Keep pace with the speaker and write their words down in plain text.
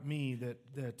me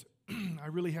that I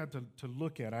really had to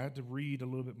look at. I had to read a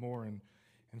little bit more and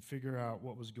figure out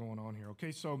what was going on here.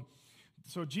 Okay, so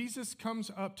Jesus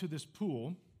comes up to this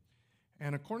pool,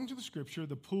 and according to the scripture,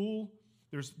 the pool,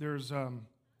 there's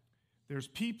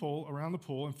people around the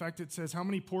pool. In fact, it says how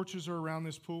many porches are around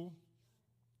this pool?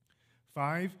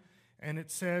 5. And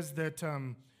it says that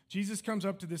Jesus comes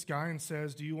up to this guy and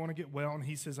says, "Do you want to get well?" And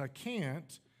he says, "I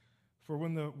can't, for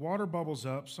when the water bubbles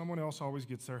up, someone else always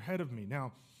gets there ahead of me."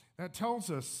 Now, that tells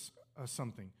us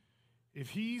something.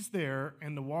 If he's there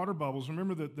and the water bubbles,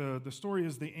 remember that the story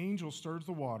is the angel stirs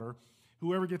the water.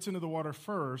 Whoever gets into the water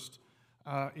first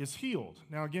is healed.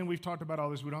 Now, again, we've talked about all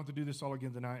this. We don't have to do this all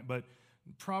again tonight, but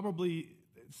probably,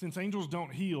 since angels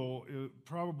don't heal, it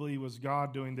probably was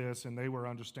God doing this, and they were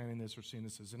understanding this or seeing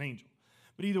this as an angel.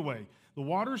 But either way, the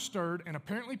water's stirred, and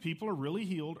apparently people are really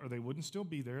healed, or they wouldn't still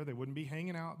be there. They wouldn't be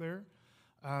hanging out there.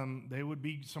 They would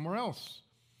be somewhere else.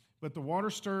 But the water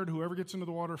stirred. Whoever gets into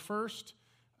the water first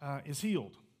is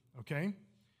healed, okay?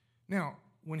 Now,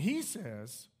 when he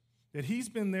says that he's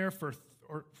been there for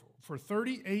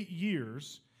 38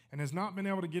 years and has not been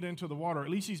able to get into the water, at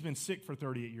least he's been sick for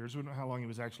 38 years. We don't know how long he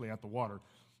was actually at the water.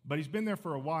 But he's been there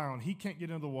for a while, and he can't get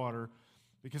into the water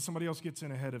because somebody else gets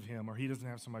in ahead of him, or he doesn't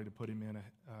have somebody to put him in.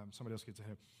 Somebody else gets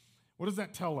ahead. What does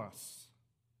that tell us?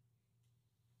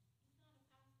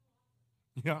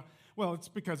 Yeah, well, it's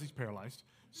because he's paralyzed.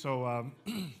 So,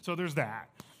 so there's that.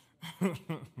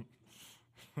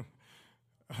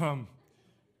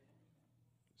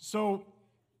 So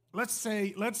let's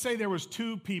say there was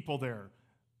 2 people there,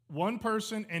 one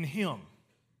person and him.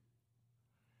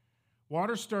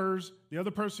 Water stirs, the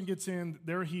other person gets in,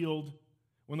 they're healed.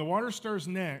 When the water stirs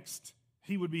next,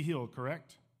 he would be healed,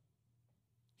 correct?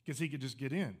 Because he could just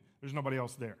get in. There's nobody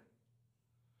else there.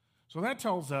 So that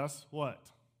tells us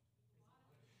what?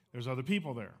 There's other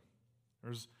people there.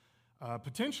 There's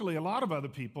potentially a lot of other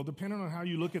people, depending on how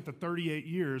you look at the 38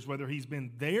 years, whether he's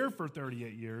been there for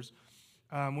 38 years.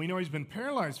 We know he's been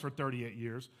paralyzed for 38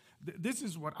 years. This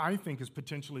is what I think is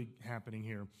potentially happening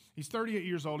here. He's 38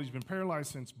 years old. He's been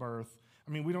paralyzed since birth.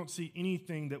 I mean, we don't see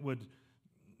anything that would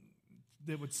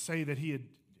say that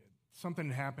something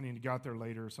had happened and he got there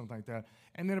later or something like that.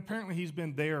 And then apparently he's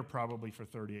been there probably for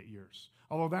 38 years.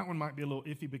 Although that one might be a little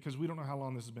iffy because we don't know how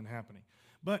long this has been happening.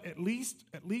 But at least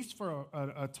for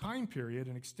a time period,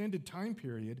 an extended time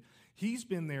period, he's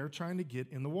been there trying to get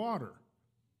in the water.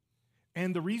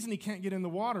 And the reason he can't get in the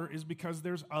water is because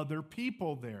there's other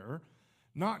people there,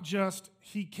 not just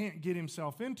he can't get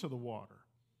himself into the water.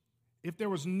 If there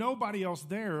was nobody else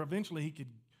there, eventually he could,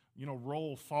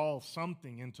 fall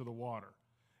something into the water.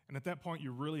 And at that point,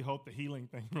 you really hope the healing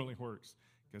thing really works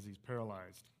because he's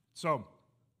paralyzed. So,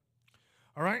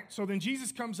 all right, so then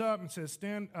Jesus comes up and says,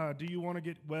 "Stan, do you want to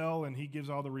get well?" And he gives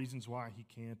all the reasons why he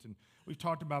can't. And we've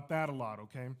talked about that a lot,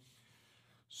 okay?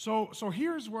 So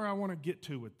here's where I want to get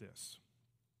to with this.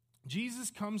 Jesus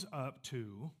comes up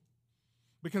to,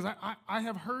 because I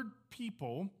have heard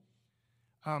people,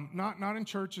 not in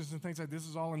churches and things like this,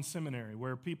 is all in seminary,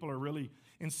 where people are really,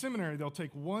 in seminary, they'll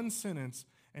take one sentence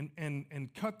and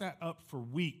cut that up for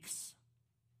weeks,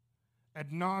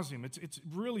 ad nauseum. It's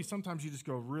really, sometimes you just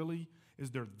go, really? Is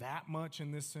there that much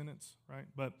in this sentence, right?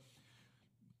 But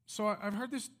so I've heard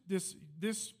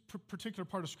this particular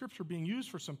part of Scripture being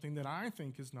used for something that I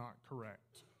think is not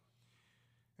correct.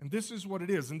 And this is what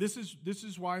it is. And this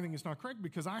is why I think it's not correct,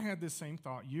 because I had this same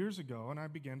thought years ago, and I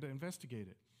began to investigate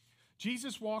it.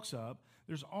 Jesus walks up.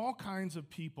 There's all kinds of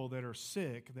people that are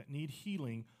sick, that need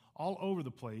healing all over the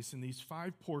place in these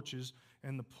 5 porches,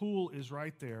 and the pool is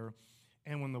right there.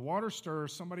 And when the water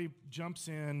stirs, somebody jumps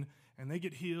in, and they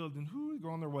get healed, and go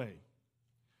on their way.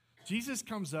 Jesus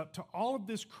comes up to all of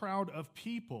this crowd of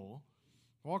people,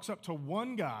 walks up to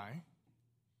one guy,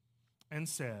 and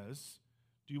says,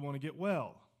 "Do you want to get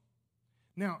well?"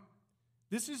 Now,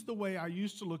 this is the way I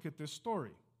used to look at this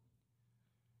story.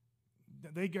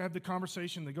 They have the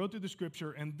conversation, they go through the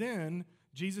scripture, and then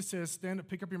Jesus says, "Stand up,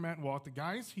 pick up your mat, and walk." The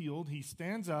guy's healed. He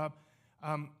stands up,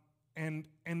 and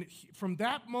from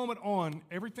that moment on,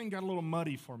 everything got a little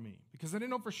muddy for me because I didn't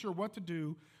know for sure what to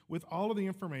do with all of the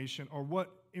information, or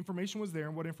what information was there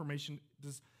and what information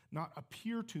does not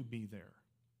appear to be there.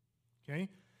 Okay? It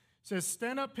says,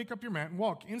 "Stand up, pick up your mat, and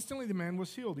walk." Instantly the man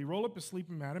was healed. He rolled up his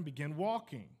sleeping mat and began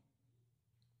walking.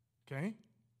 Okay?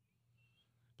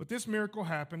 But this miracle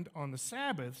happened on the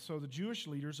Sabbath, so the Jewish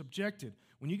leaders objected.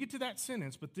 When you get to that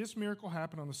sentence, "But this miracle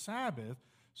happened on the Sabbath,"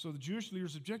 so the Jewish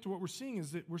leaders objected, what we're seeing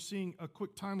is that we're seeing a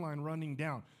quick timeline running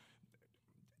down.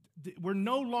 We're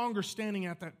no longer standing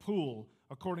at that pool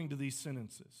according to these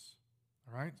sentences.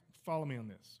 All right? Follow me on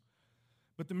this.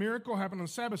 But the miracle happened on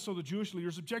the Sabbath, so the Jewish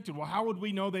leaders objected. Well, how would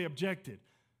we know they objected?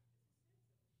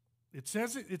 It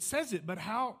says it, but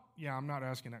how? Yeah, I'm not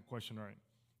asking that question right.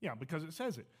 Yeah, because it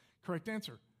says it. Correct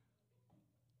answer.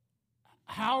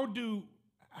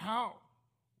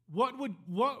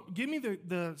 Give me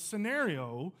the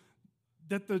scenario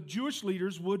that the Jewish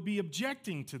leaders would be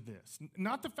objecting to this.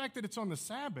 Not the fact that it's on the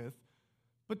Sabbath,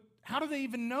 but how do they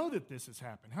even know that this has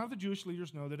happened? How do the Jewish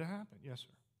leaders know that it happened? Yes, sir.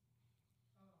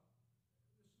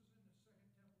 This is in the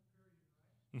Second Temple period,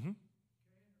 right? Mm-hmm.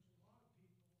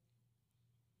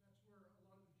 Okay, and there's a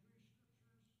lot of people. That's where a lot of the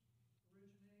Jewish scriptures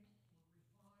originate, were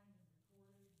refined and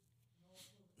recorded, and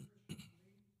also the Christian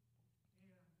belief. And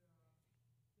there was other people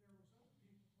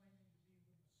claiming to be the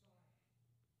Messiah.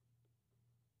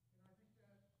 And I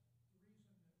think that the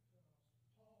reason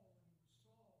that Paul, when he was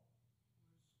Saul,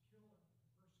 was killing and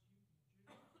persecuting the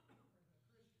Jews or the Christians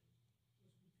was because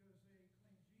they claimed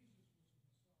Jesus was the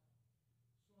Messiah. So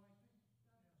I think that has a lot to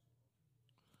do with it.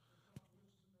 They thought this is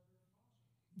another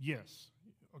impossible. Yes.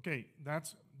 Okay,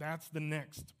 that's the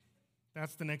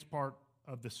next part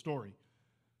of the story.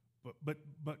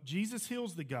 But Jesus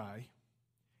heals the guy,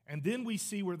 and then we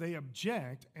see where they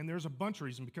object, and there's a bunch of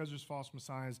reasons, because there's false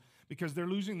messiahs, because they're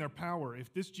losing their power.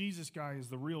 If this Jesus guy is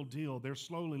the real deal, they're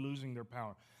slowly losing their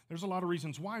power. There's a lot of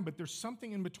reasons why, but there's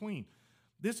something in between.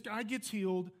 This guy gets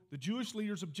healed, the Jewish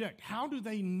leaders object. How do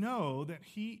they know that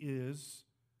he is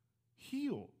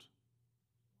healed?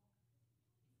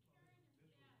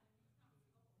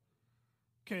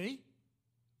 Okay.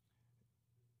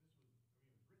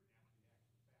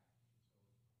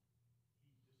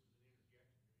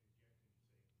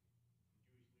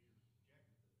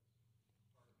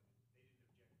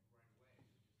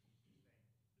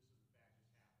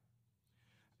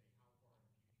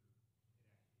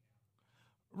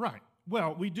 Right.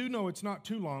 Well, we do know it's not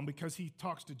too long because he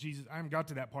talks to Jesus. I haven't got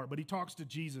to that part, but he talks to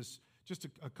Jesus just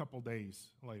a couple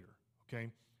days later, okay,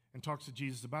 and talks to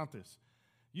Jesus about this.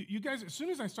 You guys, as soon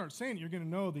as I start saying it, you're going to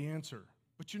know the answer,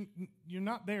 but you're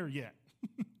not there yet.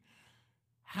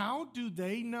 How do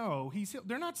they know he's healed?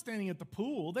 They're not standing at the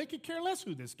pool. They could care less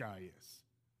who this guy is.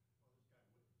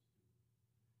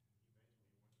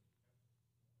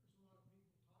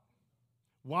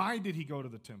 Why did he go to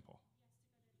the temple?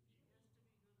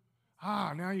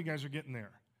 Now you guys are getting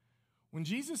there. When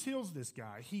Jesus heals this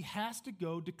guy, he has to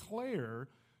go declare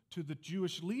to the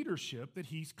Jewish leadership that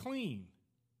he's clean,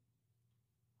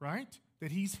 right?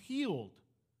 That he's healed.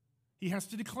 He has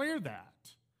to declare that.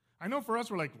 I know for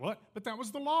us, we're like, what? But that was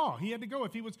the law. He had to go.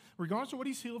 If he was, regardless of what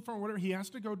he's healed from or whatever, he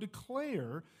has to go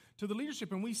declare to the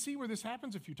leadership. And we see where this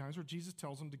happens a few times where Jesus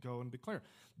tells him to go and declare.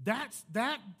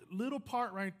 That little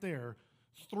part right there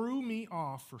threw me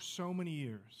off for so many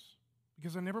years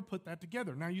because I never put that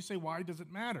together. Now you say, why does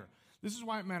it matter? This is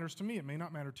why it matters to me. It may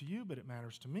not matter to you, but it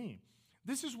matters to me.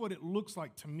 This is what it looks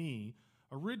like to me,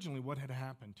 originally what had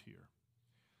happened here.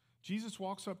 Jesus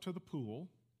walks up to the pool,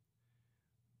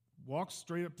 walks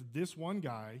straight up to this one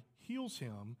guy, heals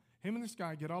him. Him and this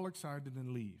guy get all excited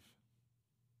and leave.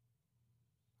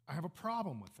 I have a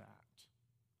problem with that.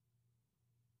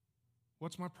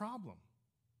 What's my problem?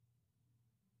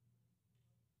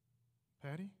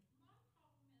 Patty?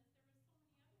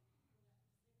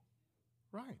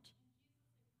 Right.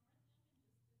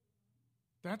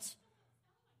 That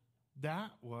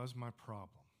was my problem.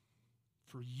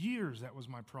 For years, that was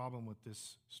my problem with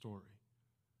this story.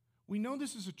 We know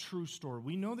this is a true story.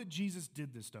 We know that Jesus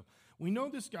did this stuff. We know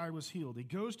this guy was healed. He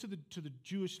goes to the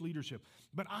Jewish leadership.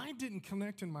 But I didn't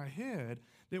connect in my head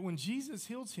that when Jesus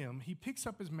heals him, he picks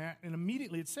up his mat, and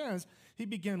immediately it says he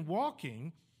began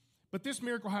walking. But this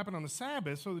miracle happened on the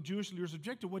Sabbath, so the Jewish leaders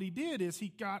objected. What he did is he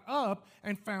got up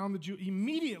and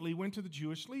immediately went to the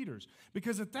Jewish leaders.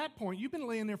 Because at that point, you've been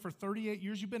laying there for 38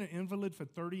 years. You've been an invalid for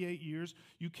 38 years.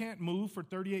 You can't move for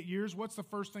 38 years. What's the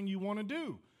first thing you want to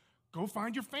do? Go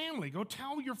find your family. Go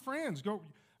tell your friends.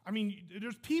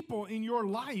 There's people in your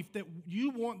life that you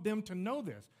want them to know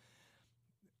this.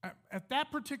 At that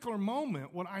particular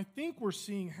moment, what I think we're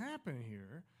seeing happen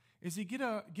here is he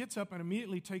gets up and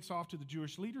immediately takes off to the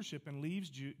Jewish leadership and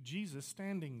leaves Jesus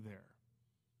standing there.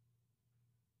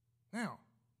 Now,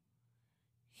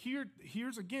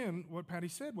 here's again what Patty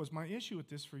said was my issue with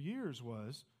this for years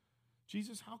was,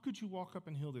 Jesus, how could you walk up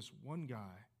and heal this one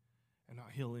guy and not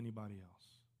heal anybody else?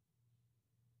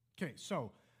 Okay,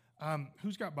 so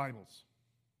who's got Bibles?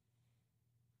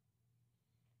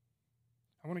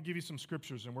 I want to give you some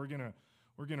scriptures, and we're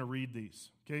gonna read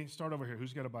these. Okay, start over here.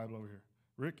 Who's got a Bible over here?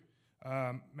 Rick,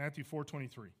 Matthew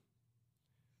 4:23.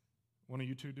 One of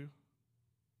you two do?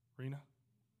 Rena?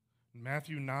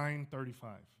 Matthew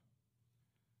 9:35.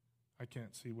 I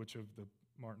can't see which of the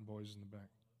Martin boys is in the back.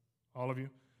 All of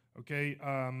you? Okay,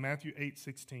 Matthew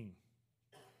 8:16.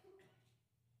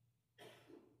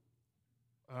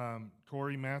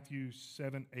 Corey, Matthew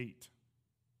 7:8.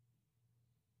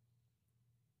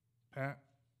 Pat,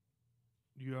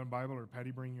 do you have a Bible, or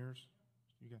Patty bring yours?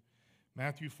 You got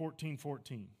Matthew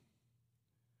 14:14.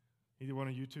 Either one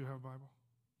of you two have a Bible?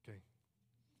 Okay.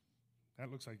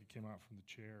 That looks like it came out from the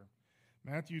chair.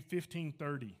 Matthew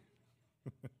 15:30.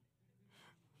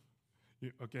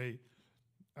 Okay.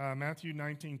 Matthew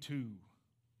 19:2.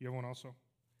 You have one also?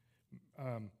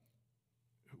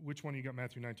 Which one you got?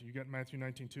 Matthew 19. You got Matthew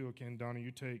 19:2. Okay, and Donna,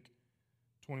 you take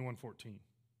 21:14.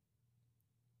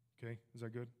 Okay, is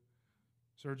that good?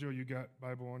 Sergio, you got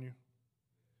Bible on you?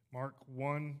 Mark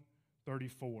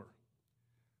 1:34.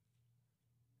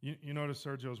 You notice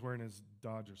Sergio's wearing his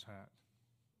Dodgers hat,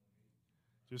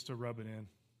 just to rub it in.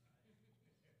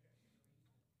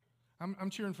 I'm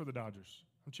cheering for the Dodgers.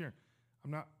 I'm cheering.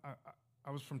 I'm not.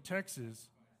 I was from Texas.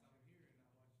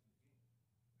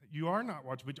 You are not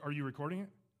watching, but are you recording it?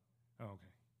 Oh, okay.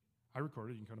 I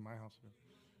recorded. You can come to my house.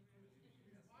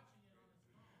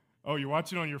 Oh, you're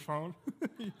watching on your phone?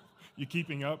 You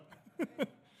keeping up?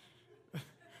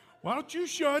 Why don't you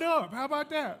shut up? How about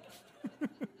that?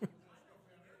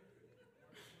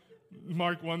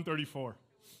 Mark 1:34.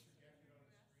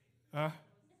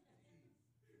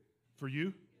 For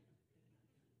you?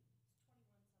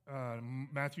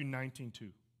 Matthew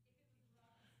 19:2.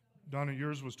 Donna,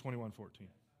 yours was 21:14.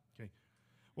 Okay.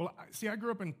 Well, I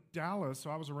grew up in Dallas, so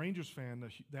I was a Rangers fan.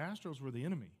 The Astros were the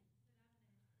enemy.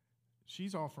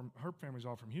 Her family's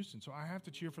all from Houston, so I have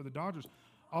to cheer for the Dodgers.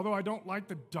 Although I don't like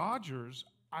the Dodgers,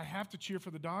 I have to cheer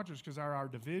for the Dodgers because they're our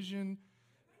division.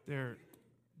 They are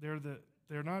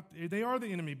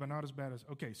the enemy, but not as bad as.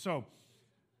 Okay, so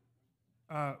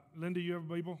Linda, you have a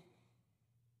Bible?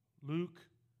 Luke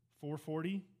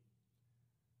 4:40.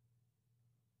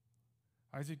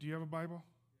 Isaac, do you have a Bible?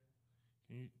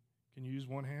 Can you use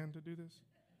one hand to do this?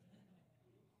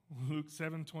 Luke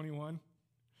 7:21.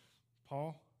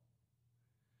 Paul?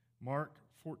 Mark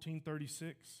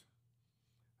 14:36.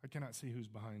 I cannot see who's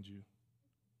behind you.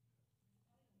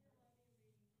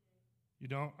 You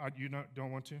don't?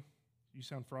 Don't want to? You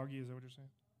sound froggy, is that what you're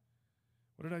saying?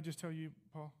 What did I just tell you,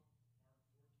 Paul?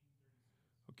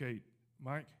 Okay,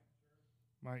 Mike,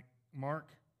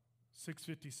 Mark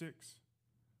 6:56.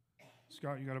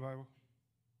 Scott, you got a Bible?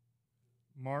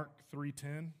 Mark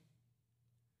 3:10.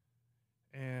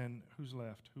 And who's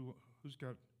left? Who's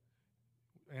got?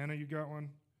 Anna, you got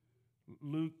one?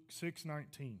 Luke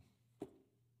 6:19.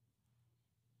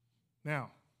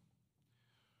 Now,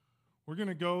 we're going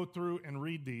to go through and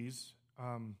read these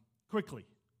quickly.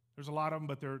 There's a lot of them,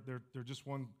 but they're just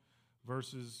one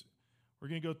verses. We're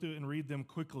going to go through and read them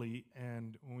quickly,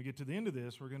 and when we get to the end of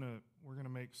this, we're going to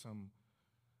make some.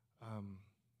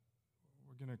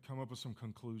 We're going to come up with some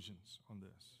conclusions on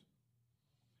this.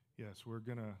 Yes, we're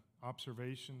going to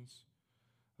observations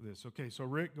of this. Okay, so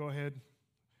Rick, go ahead.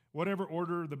 Whatever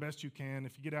order, the best you can.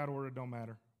 If you get out of order, it don't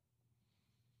matter.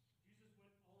 Jesus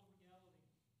went all over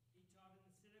Galilee. He taught in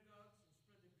the synagogues and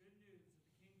spread the good news of the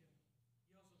kingdom.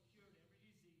 He also cured every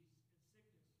disease and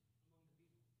sickness among the people.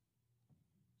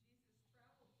 Jesus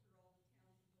traveled through all the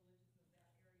towns and villages of that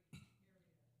area, teaching in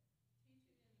the synagogues and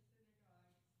announcing the good news about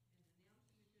the kingdom, and he healed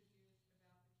every kind of disease and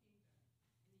illness. That evening,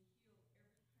 many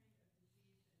demon-possessed people were brought to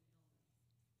Jesus. He cast out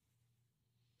the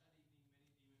evil spirits with a simple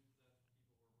command, and he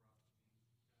healed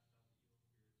all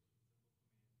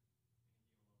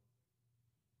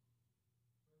the sick.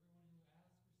 For everyone who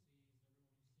asks receives,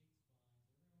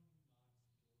 everyone who seeks finds,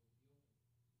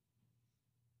 everyone who knocks,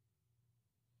 the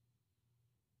door will be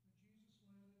open. When Jesus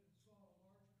landed and saw a large crowd, he had compassion on them and healed their sick. A vast crowd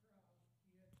brought to him people who were lame, blind, crippled, those who couldn't speak, and many others. They laid them before Jesus, and he healed them all. The large crowd followed him, and he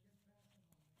healed them. Now there was room for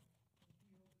the blind and crippled to get in. They came to Jesus, and he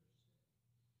healed them. So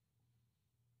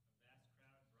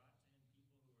Jesus healed many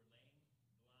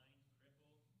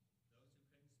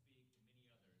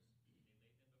people who were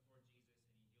sick with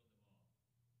various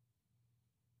diseases,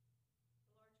 and he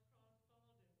cast out many demons. But because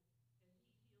the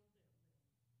demons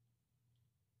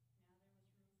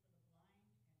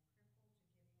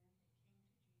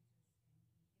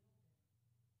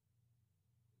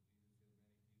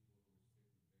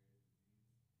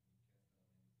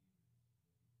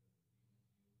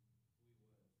who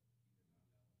he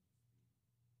was, he did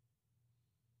not allow them to speak.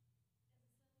 As the sun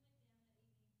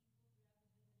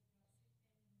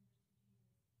went down that evening, people throughout the village brought sick family members to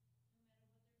Jesus. No matter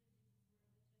what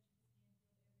their diseases were, the touch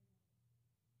of his hand healed everyone.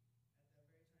 At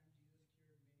that very time, Jesus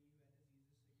cured many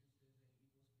who had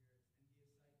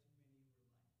diseases, sicknesses, and evil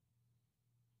spirits,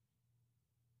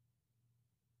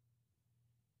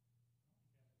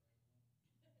 and gave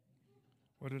sight to many who were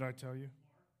blind. What did I tell you?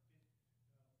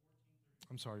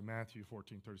 I'm sorry, Matthew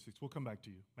 14:36. We'll come back to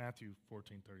you. Matthew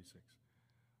 14:36.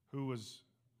 Who was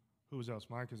else?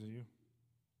 Mike, is it you?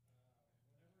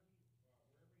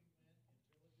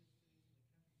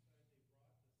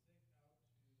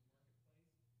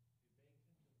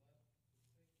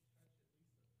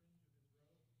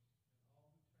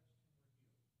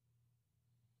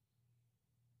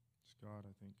 God,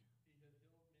 I think. He had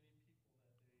healed many people that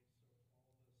day, so all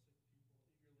the sick people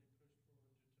eagerly pushed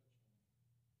forward to touch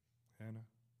him. Hannah? And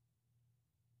the whole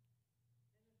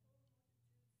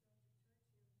multitude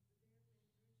sought to touch him,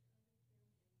 but there went rich under him, and he healed them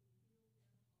all.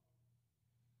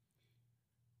 The people brought all their sick to him and begged him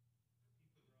to let the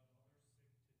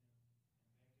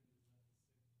sick touch the edge of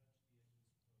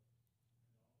his cloak, and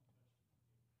all who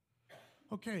touched him were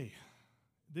healed. Okay,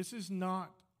 this is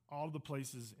not all the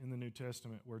places in the New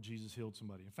Testament where Jesus healed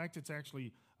somebody. In fact, it's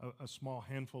actually a small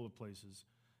handful of places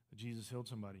that Jesus healed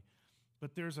somebody.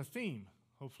 But there's a theme.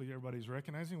 Hopefully everybody's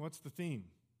recognizing. What's the theme?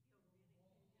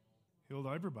 Healed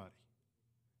everybody.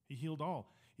 He healed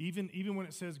all. Even when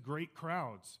it says great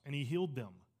crowds, and he healed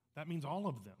them, that means all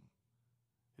of them.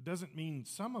 It doesn't mean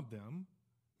some of them,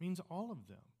 it means all of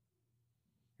them.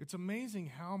 It's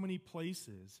amazing how many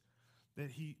places that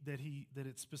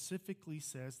it specifically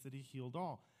says that he healed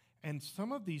all. And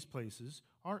some of these places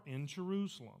are in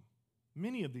Jerusalem.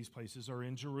 Many of these places are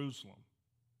in Jerusalem.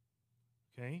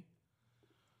 Okay?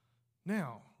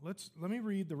 Now, let me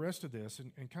read the rest of this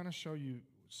and kind of show you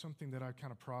something that I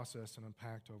kind of processed and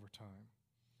unpacked over time.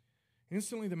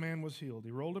 Instantly the man was healed.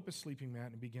 He rolled up his sleeping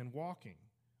mat and began walking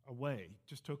away,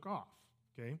 just took off.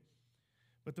 Okay?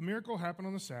 But the miracle happened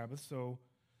on the Sabbath, so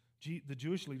the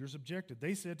Jewish leaders objected.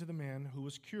 They said to the man who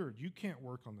was cured, "You can't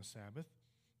work on the Sabbath.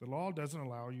 The law doesn't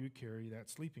allow you to carry that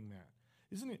sleeping mat."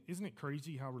 Isn't it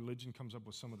crazy how religion comes up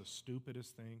with some of the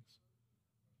stupidest things?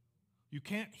 You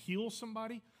can't heal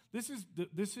somebody? This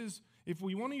is if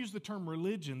we want to use the term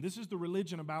religion, this is the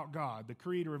religion about God, the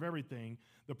creator of everything,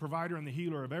 the provider and the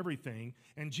healer of everything.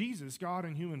 And Jesus, God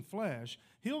in human flesh,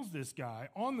 heals this guy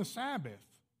on the Sabbath.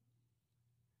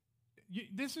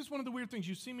 This is one of the weird things.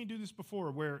 You've seen me do this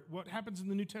before, where what happens in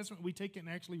the New Testament, we take it and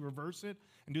actually reverse it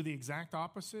and do the exact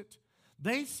opposite.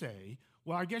 They say,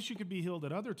 well, I guess you could be healed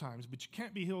at other times, but you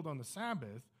can't be healed on the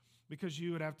Sabbath because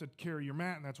you would have to carry your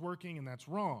mat, and that's working, and that's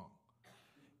wrong.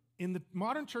 In the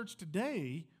modern church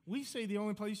today, we say the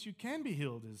only place you can be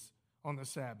healed is on the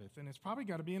Sabbath, and it's probably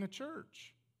got to be in a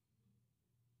church.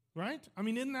 Right? I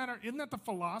mean, isn't that the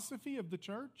philosophy of the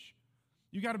church?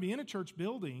 You got to be in a church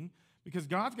building because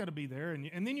God's got to be there,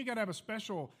 and then you got to have a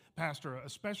special pastor, a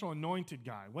special anointed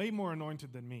guy, way more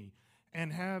anointed than me,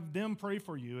 and have them pray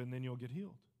for you, and then you'll get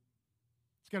healed.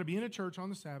 It's got to be in a church on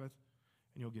the Sabbath,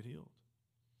 and you'll get healed.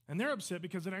 And they're upset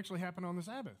because it actually happened on the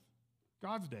Sabbath,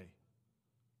 God's day.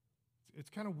 It's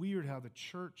kind of weird how the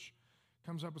church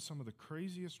comes up with some of the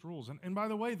craziest rules. And by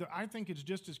the way, I think it's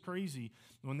just as crazy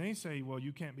when they say, well,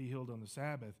 you can't be healed on the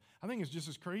Sabbath. I think it's just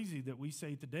as crazy that we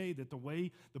say today that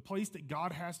the place that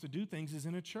God has to do things is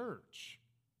in a church,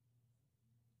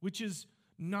 which is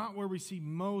not where we see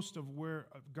most of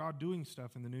God doing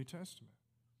stuff in the New Testament.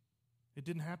 It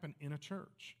didn't happen in a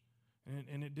church,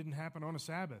 and it didn't happen on a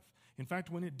Sabbath. In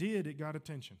fact, when it did, it got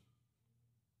attention.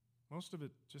 Most of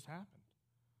it just happened.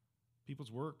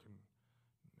 People's work and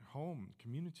home,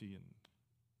 community, and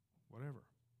whatever.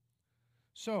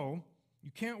 So, you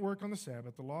can't work on the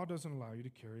Sabbath. The law doesn't allow you to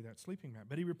carry that sleeping mat.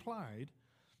 But he replied,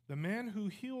 "The man who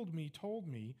healed me told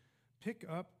me, 'Pick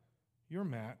up your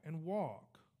mat and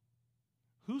walk.'"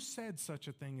 Who said such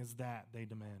a thing as that, they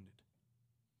demanded.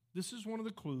 This is one of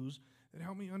the clues that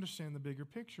help me understand the bigger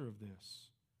picture of this.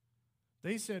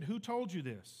 They said, "Who told you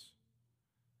this?"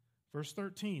 Verse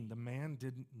 13, the man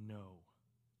didn't know.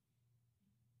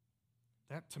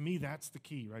 To me, that's the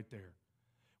key right there.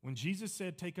 When Jesus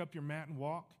said, "Take up your mat and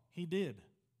walk," he did.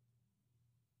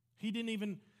 He didn't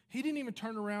even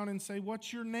turn around and say,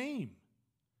 "What's your name?"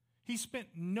 He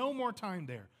spent no more time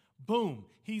there. Boom,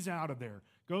 he's out of there.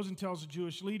 Goes and tells the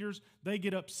Jewish leaders. They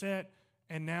get upset,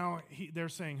 and now they're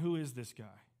saying, "Who is this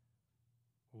guy?"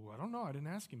 Well, I don't know. I didn't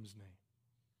ask him his name.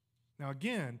 Now,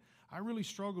 again, I really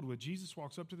struggled with Jesus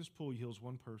walks up to this pool, he heals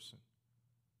one person.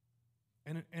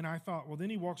 And I thought, well,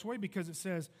 then he walks away because it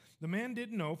says, the man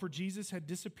didn't know, for Jesus had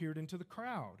disappeared into the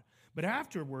crowd. But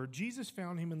afterward, Jesus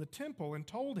found him in the temple and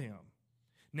told him,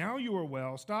 "Now you are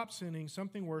well, stop sinning,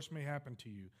 something worse may happen to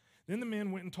you." Then the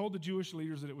man went and told the Jewish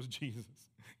leaders that it was Jesus,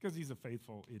 because he's a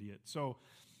faithful idiot. So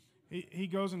he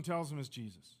goes and tells them it's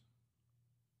Jesus.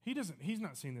 He's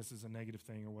not seeing this as a negative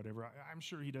thing or whatever. I'm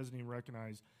sure he doesn't even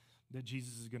recognize that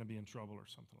Jesus is going to be in trouble or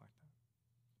something like that.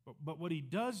 But what he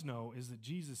does know is that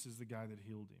Jesus is the guy that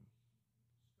healed him.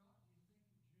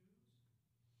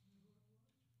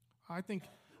 I think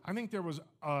there was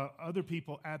other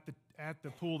people at at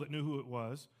the pool that knew who it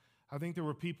was. I think there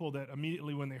were people that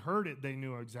immediately when they heard it, they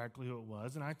knew exactly who it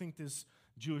was. And I think this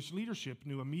Jewish leadership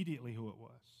knew immediately who it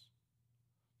was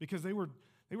because they were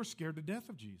scared to death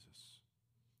of Jesus.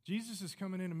 Jesus is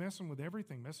coming in and messing with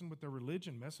everything, messing with their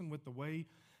religion, messing with the way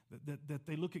that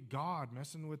they look at God,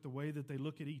 messing with the way that they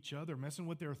look at each other, messing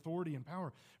with their authority and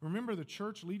power. Remember, the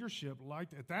church leadership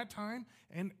liked at that time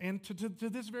and to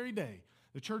this very day,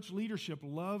 the church leadership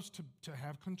loves to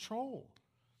have control.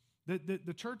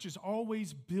 The church is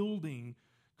always building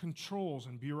controls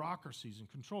and bureaucracies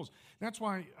and controls. That's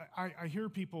why I hear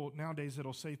people nowadays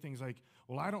that'll say things like,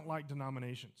 well, I don't like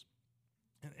denominations.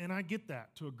 And I get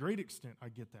that. To a great extent, I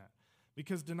get that.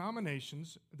 Because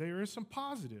denominations, there is some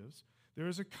positives. There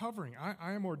is a covering.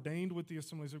 I am ordained with the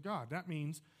Assemblies of God. That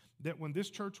means that when this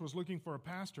church was looking for a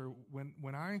pastor,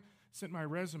 when I sent my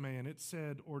resume and it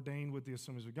said ordained with the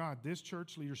Assemblies of God, this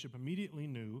church leadership immediately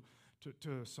knew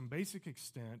to some basic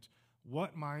extent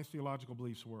what my theological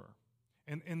beliefs were.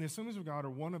 And the Assemblies of God are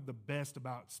one of the best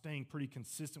about staying pretty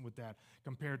consistent with that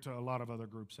compared to a lot of other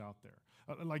groups out there.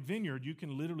 Like Vineyard, you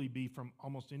can literally be from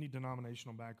almost any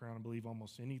denominational background and believe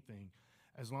almost anything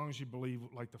as long as you believe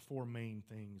like the four main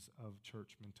things of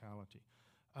church mentality.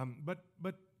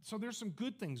 But so there's some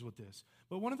good things with this.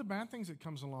 But one of the bad things that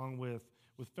comes along with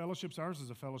fellowships, ours is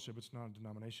a fellowship, it's not a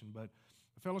denomination, but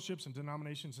fellowships and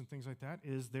denominations and things like that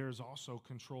is there's also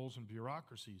controls and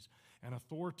bureaucracies and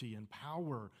authority and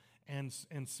power and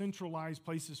centralized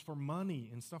places for money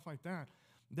and stuff like that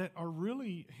are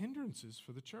really hindrances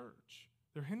for the church.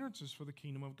 They're hindrances for the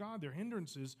kingdom of God. They're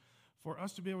hindrances for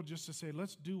us to be able just to say,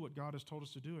 let's do what God has told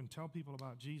us to do and tell people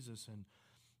about Jesus and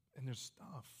there's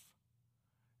stuff.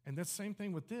 And that's the same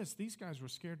thing with this. These guys were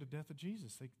scared to death of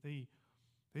Jesus. They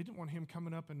didn't want him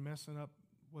coming up and messing up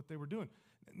what they were doing.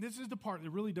 And this is the part that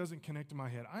really doesn't connect to my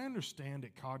head. I understand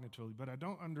it cognitively, but I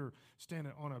don't understand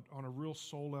it on a real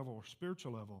soul level or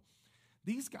spiritual level.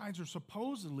 These guys are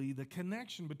supposedly the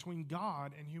connection between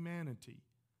God and humanity.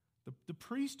 The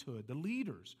priesthood, the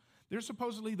leaders. They're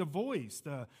supposedly the voice,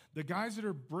 the guys that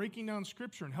are breaking down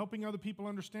Scripture and helping other people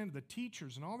understand it, the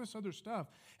teachers and all this other stuff.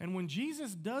 And when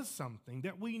Jesus does something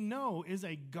that we know is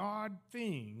a God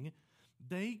thing,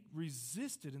 they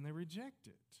resist it and they reject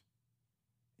it.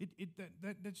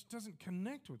 That just doesn't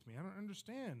connect with me. I don't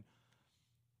understand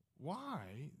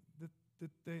why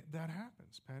that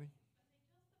happens, Patty.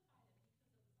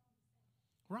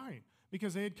 Right,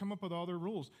 because they had come up with all their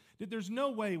rules. There's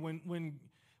no way when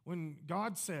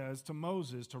God says to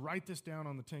Moses to write this down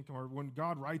on the Ten Commandments, or when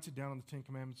God writes it down on the Ten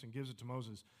Commandments and gives it to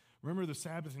Moses, remember the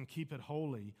Sabbath and keep it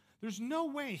holy. There's no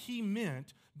way he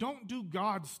meant don't do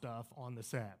God stuff on the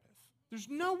Sabbath. There's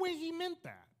no way he meant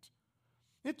that.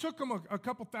 It took them a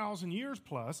couple thousand years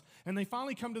plus, and they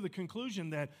finally come to the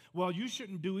conclusion that, well, you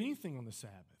shouldn't do anything on the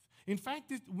Sabbath. In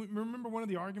fact, remember one of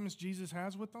the arguments Jesus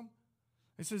has with them?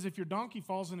 It says, if your donkey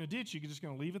falls in a ditch, you're just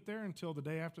going to leave it there until the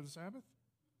day after the Sabbath?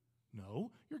 No,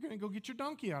 you're going to go get your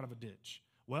donkey out of a ditch.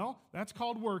 Well, that's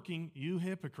called working, you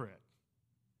hypocrite.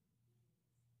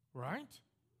 Right?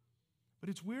 But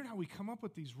it's weird how we come up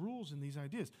with these rules and these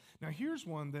ideas. Now, here's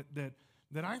one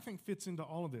that I think fits into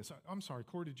all of this. I'm sorry,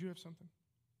 Corey, did you have something?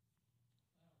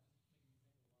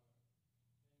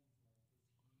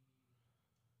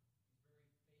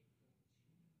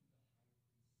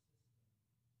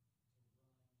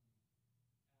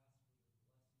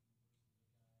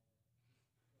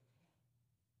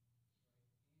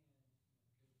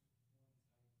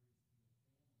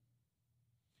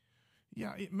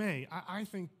 Yeah, it may. I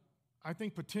think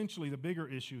potentially the bigger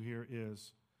issue here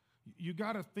is you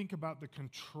got to think about the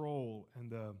control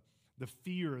and the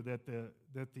fear that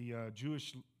the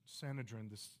Jewish Sanhedrin,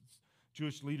 the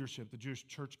Jewish leadership, the Jewish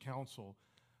church council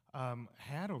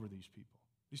had over these people.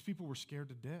 These people were scared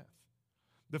to death.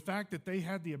 The fact that they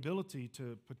had the ability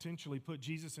to potentially put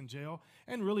Jesus in jail,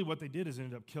 and really what they did is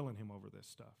ended up killing him over this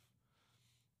stuff.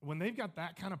 When they've got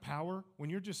that kind of power,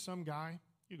 when you're just some guy,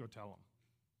 you go tell them.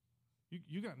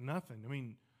 You got nothing. I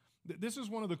mean, this is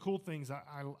one of the cool things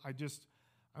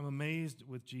I'm amazed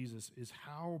with Jesus is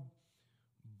how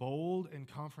bold and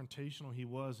confrontational he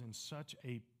was in such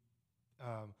a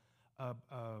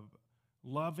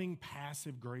loving,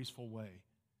 passive, graceful way.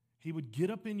 He would get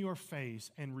up in your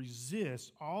face and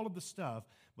resist all of the stuff,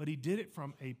 but he did it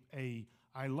from a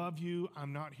I love you,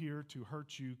 I'm not here to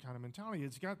hurt you kind of mentality.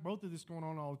 It's got both of this going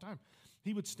on all the time.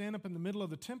 He would stand up in the middle of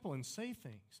the temple and say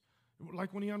things.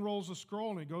 Like when he unrolls a scroll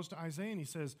and he goes to Isaiah and he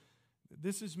says,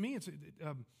 this is me. It's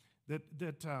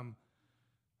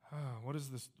what is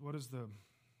this? What is the...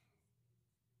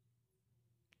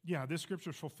 Yeah, this scripture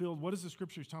is fulfilled. What is the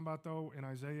scripture he's talking about, though, in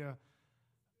Isaiah?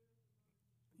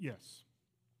 Yes.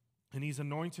 and he's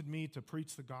anointed me to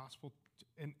preach the gospel.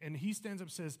 And he stands up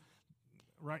and says,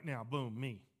 right now, boom,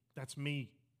 me. That's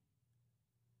me.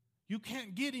 You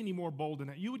can't get any more bold than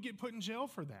that. You would get put in jail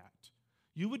for that.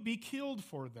 You would be killed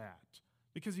for that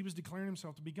because he was declaring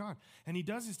himself to be God. And he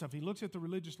does this stuff. He looks at the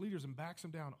religious leaders and backs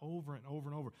them down over and over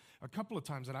and over. A couple of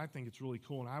times that I think it's really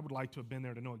cool, and I would like to have been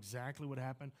there to know exactly what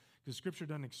happened because Scripture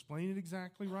doesn't explain it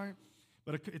exactly right.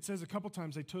 But it says a couple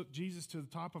times they took Jesus to the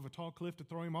top of a tall cliff to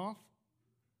throw him off.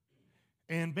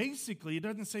 And basically, it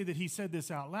doesn't say that he said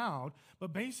this out loud,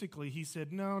 but basically he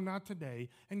said, no, not today,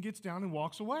 and gets down and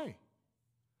walks away.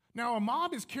 Now, a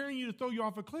mob is carrying you to throw you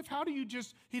off a cliff. How do you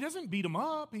he doesn't beat them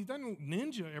up. He doesn't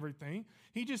ninja everything.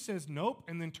 He just says nope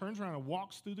and then turns around and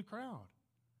walks through the crowd.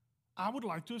 I would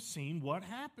like to have seen what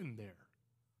happened there.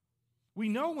 We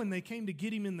know when they came to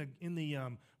get him in the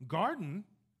garden,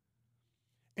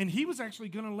 and he was actually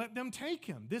going to let them take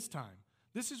him this time.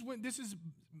 This is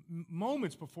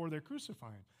moments before they're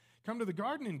crucifying. Come to the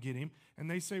garden and get him, and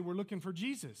they say, we're looking for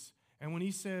Jesus. And when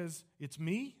he says, it's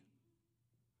me,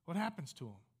 what happens to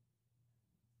them?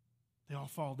 They all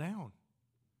fall down.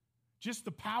 Just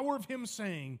the power of him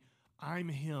saying, I'm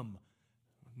him,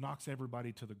 knocks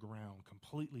everybody to the ground,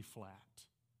 completely flat.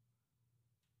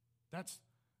 That's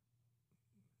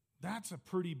a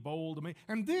pretty bold,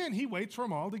 and then he waits for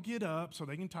them all to get up so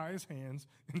they can tie his hands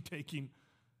and take him.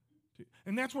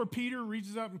 And that's where Peter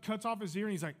reaches up and cuts off his ear,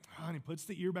 and he's like, and he puts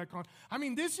the ear back on. I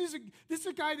mean, this is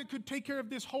a guy that could take care of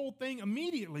this whole thing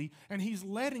immediately, and he's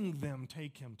letting them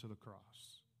take him to the cross.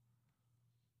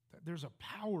 There's a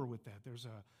power with that. There's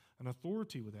an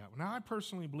authority with that. Now, I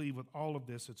personally believe with all of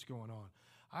this that's going on,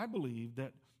 I believe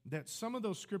that some of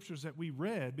those scriptures that we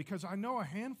read, because I know a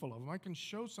handful of them, I can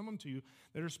show some of them to you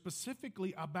that are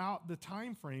specifically about the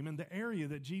time frame and the area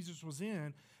that Jesus was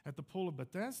in at the pool of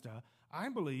Bethesda. I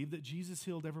believe that Jesus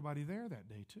healed everybody there that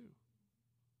day too.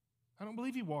 I don't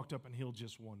believe he walked up and healed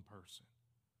just one person.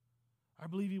 I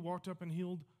believe he walked up and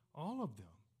healed all of them.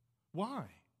 Why?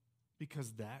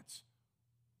 Because that's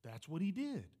what he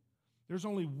did. There's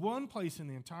only one place in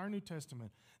the entire New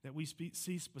Testament that we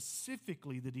see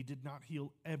specifically that he did not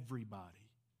heal everybody.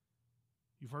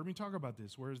 You've heard me talk about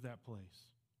this. Where is that place?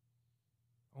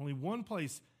 Only one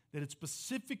place that it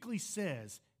specifically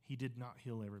says he did not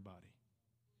heal everybody.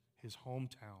 His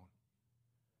hometown.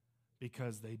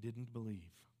 Because they didn't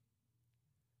believe.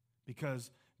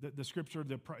 Because the scripture,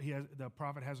 the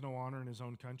prophet has no honor in his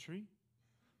own country.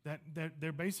 That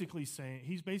they're basically saying,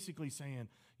 he's basically saying,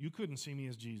 you couldn't see me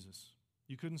as Jesus.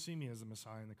 You couldn't see me as the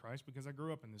Messiah and the Christ because I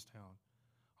grew up in this town.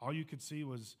 All you could see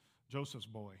was Joseph's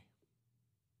boy.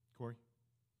 Corey?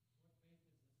 What faith is this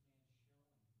man showing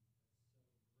that's so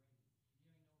great? Do you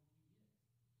even know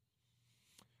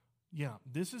who he is? Yeah,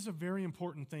 this is a very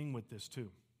important thing with this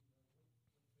too.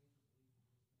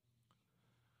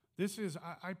 This is,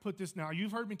 I put this, now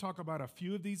you've heard me talk about a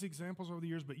few of these examples over the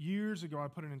years, but years ago I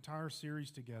put an entire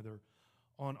series together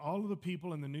on all of the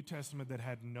people in the New Testament that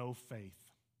had no faith.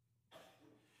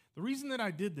 The reason that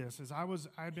I did this is I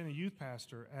had been a youth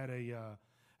pastor at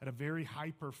a very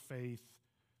hyper faith,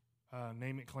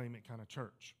 name it, claim it kind of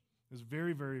church. It was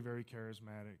very, very, very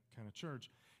charismatic kind of church,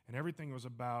 and everything was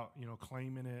about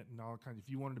claiming it and all kinds. If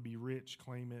you wanted to be rich,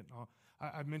 claim it.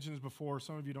 I've mentioned this before.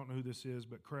 Some of you don't know who this is,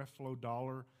 but Creflo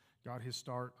Dollar got his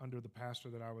start under the pastor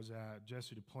that I was at.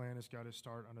 Jesse Duplantis got his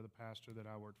start under the pastor that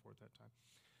I worked for at that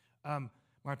time.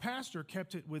 My pastor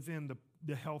kept it within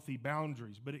the healthy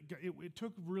boundaries, but it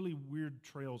took really weird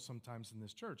trails sometimes in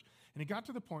this church. And it got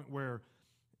to the point where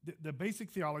the basic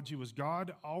theology was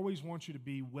God always wants you to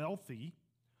be wealthy,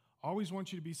 always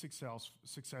wants you to be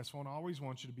successful, and always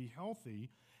wants you to be healthy.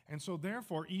 And so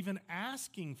therefore, even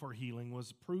asking for healing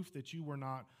was proof that you were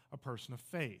not a person of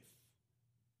faith.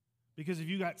 Because if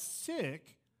you got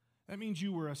sick, that means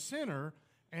you were a sinner,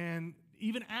 and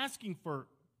even asking for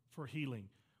healing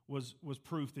was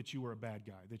proof that you were a bad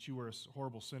guy, that you were a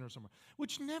horrible sinner somewhere,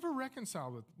 which never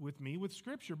reconciled with me with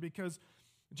Scripture, because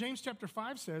James chapter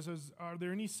 5 says, are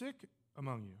there any sick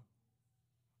among you?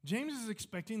 James is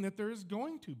expecting that there is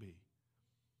going to be.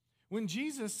 When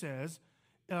Jesus says,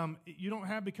 you don't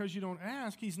have because you don't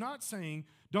ask, he's not saying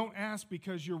don't ask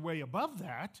because you're way above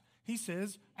that. He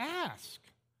says ask.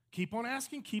 Keep on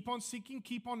asking, keep on seeking,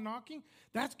 keep on knocking.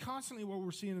 That's constantly what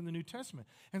we're seeing in the New Testament.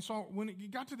 And so when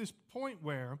it got to this point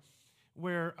where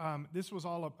this was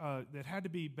all that had to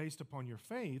be based upon your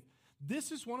faith,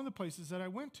 this is one of the places that I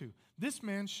went to. This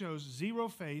man shows zero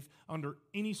faith under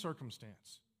any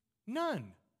circumstance.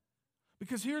 None.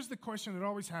 Because here's the question that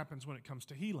always happens when it comes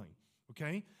to healing,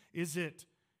 okay? Is it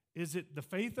the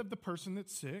faith of the person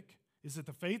that's sick? Is it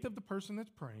the faith of the person that's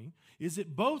praying? Is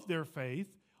it both their faith?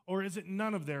 Or is it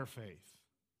none of their faith?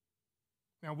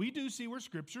 Now, we do see where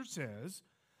Scripture says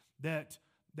that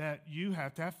you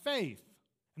have to have faith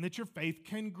and that your faith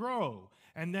can grow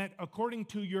and that according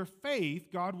to your faith,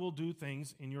 God will do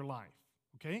things in your life,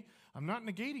 okay? I'm not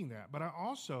negating that, but I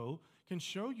also can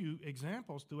show you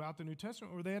examples throughout the New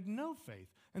Testament where they had no faith,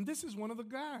 and this is one of the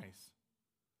guys.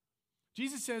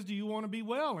 Jesus says, do you want to be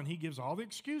well? And he gives all the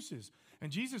excuses,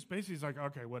 and Jesus basically is like,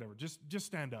 okay, whatever, just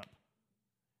stand up.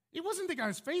 It wasn't the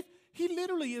guy's faith. He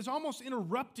literally is almost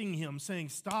interrupting him, saying,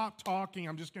 stop talking,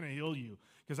 I'm just going to heal you,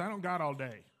 because I don't got all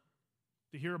day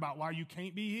to hear about why you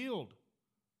can't be healed.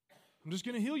 I'm just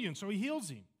going to heal you, and so he heals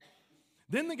him.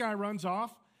 Then the guy runs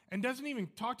off and doesn't even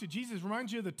talk to Jesus.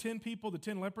 Reminds you of the 10 people, the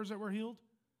 10 lepers that were healed?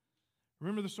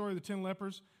 Remember the story of the 10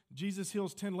 lepers? Jesus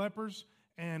heals 10 lepers,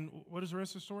 and what is the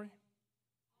rest of the story?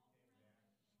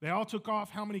 They all took off.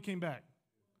 How many came back?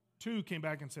 2 came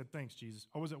back and said, thanks, Jesus.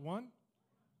 Oh, was it 1?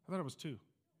 I thought it was 2.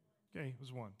 Okay, it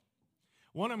was 1.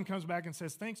 One of them comes back and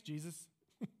says, thanks, Jesus,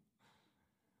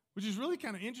 which is really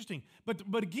kind of interesting.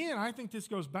 But again, I think this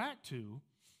goes back to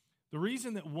the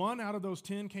reason that 1 out of those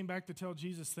 10 came back to tell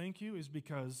Jesus thank you is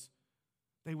because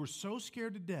they were so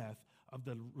scared to death of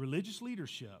the religious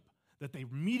leadership that they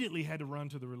immediately had to run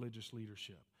to the religious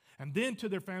leadership and then to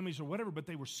their families or whatever, but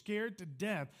they were scared to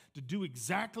death to do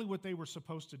exactly what they were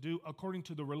supposed to do according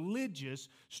to the religious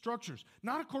structures,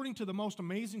 not according to the most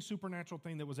amazing supernatural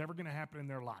thing that was ever going to happen in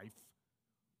their life.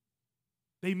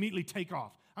 They immediately take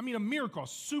off. I mean, a miracle, a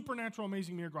supernatural,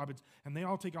 amazing miracle happens, and they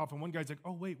all take off, and one guy's like,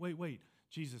 oh, wait,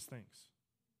 Jesus, thanks.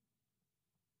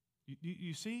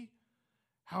 You see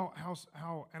how,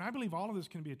 and I believe all of this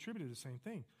can be attributed to the same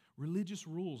thing, religious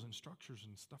rules and structures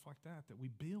and stuff like that we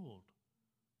build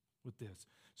with this.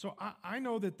 So I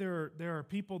know that there are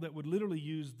people that would literally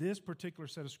use this particular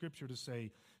set of Scripture to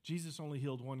say, Jesus only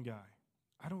healed 1 guy.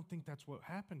 I don't think that's what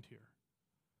happened here,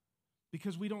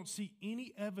 because we don't see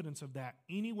any evidence of that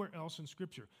anywhere else in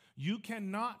Scripture. You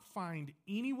cannot find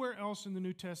anywhere else in the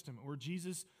New Testament where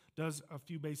Jesus does a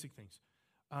few basic things.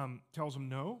 Tells them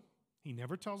no. He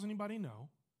never tells anybody no.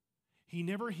 He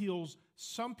never heals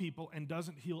some people and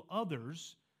doesn't heal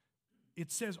others.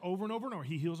 It says over and over and over,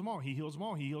 he heals them all, he heals them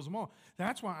all, he heals them all.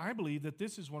 That's why I believe that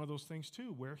this is one of those things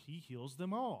too, where he heals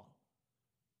them all.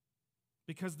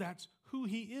 Because that's who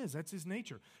he is. That's his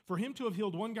nature. For him to have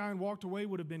healed 1 guy and walked away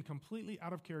would have been completely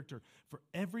out of character for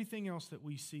everything else that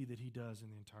we see that he does in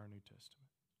the entire New Testament.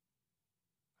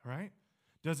 All right?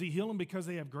 Does he heal them because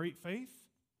they have great faith?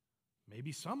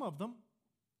 Maybe some of them.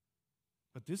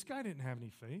 But this guy didn't have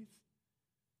any faith.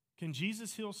 Can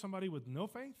Jesus heal somebody with no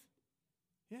faith?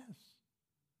 Yes.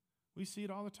 We see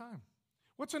it all the time.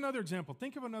 What's another example?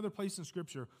 Think of another place in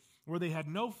Scripture where they had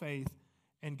no faith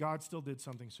and God still did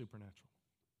something supernatural.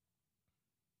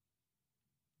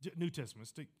 New Testament.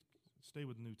 Stay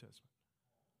with New Testament.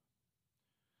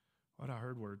 What I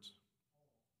heard words.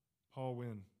 Paul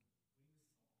when?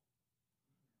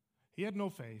 He had no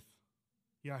faith.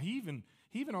 Yeah, he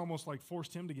even almost like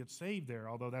forced him to get saved there,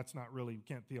 although that's not really, you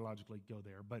can't theologically go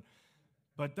there.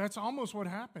 But that's almost what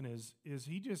happened is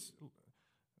he just,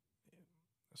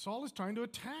 Saul is trying to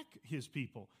attack his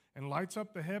people and lights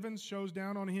up the heavens, shows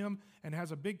down on him, and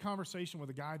has a big conversation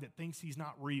with a guy that thinks he's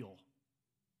not real.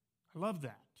 I love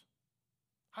that.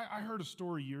 I heard a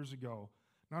story years ago.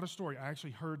 Not a story, I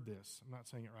actually heard this. I'm not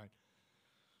saying it right.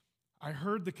 I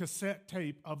heard the cassette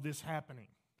tape of this happening,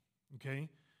 okay?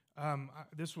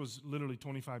 This was literally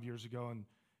 25 years ago,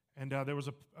 and there was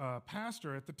a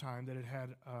pastor at the time that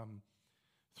had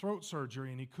throat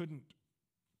surgery, and he couldn't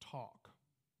talk,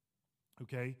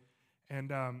 okay?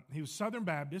 And he was Southern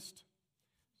Baptist,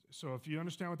 so if you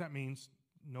understand what that means,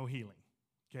 no healing,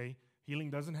 okay?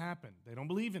 Healing doesn't happen. They don't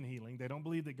believe in healing. They don't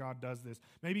believe that God does this.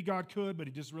 Maybe God could, but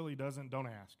he just really doesn't. Don't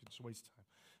ask. It's a waste of time.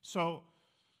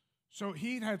 So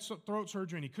he had throat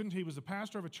surgery, and he couldn't. He was the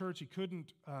pastor of a church. He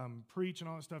couldn't preach and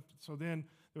all that stuff. So then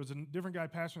there was a different guy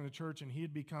pastoring the church, and he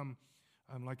had become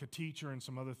like a teacher and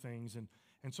some other things.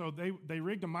 And so they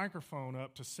rigged a microphone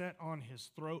up to set on his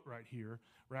throat right here,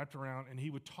 wrapped around, and he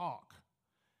would talk.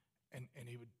 And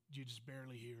you just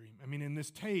barely hear him. I mean, in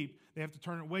this tape, they have to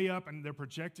turn it way up, and they're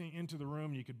projecting into the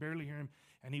room. You could barely hear him,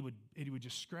 and he would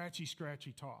just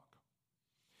scratchy talk.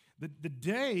 The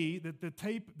day that the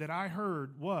tape that I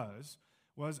heard was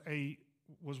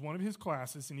one of his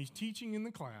classes, and he's teaching in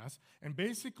the class, and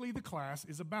basically the class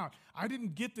is about, I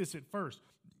didn't get this at first.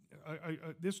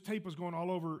 This tape was going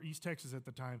all over East Texas at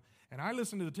the time, and I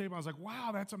listened to the tape, and I was like,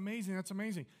 wow, that's amazing.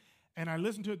 And I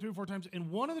listened to it 3 or 4 times, and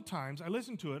one of the times I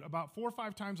listened to it, about 4 or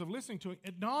 5 times of listening to it,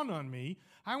 it dawned on me,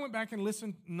 I went back and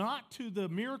listened not to the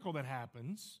miracle that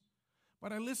happens,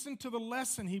 but I listened to the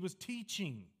lesson he was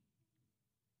teaching.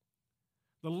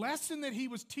 The lesson that he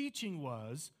was teaching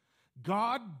was,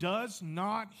 God does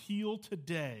not heal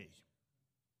today.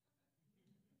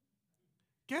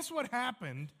 Guess what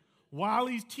happened while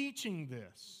he's teaching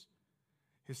this?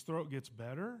 His throat gets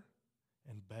better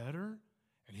and better,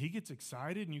 and he gets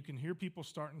excited, and you can hear people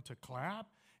starting to clap,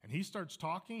 and he starts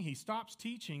talking. He stops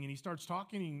teaching, and he starts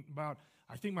talking about,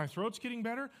 I think my throat's getting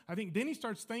better. Then he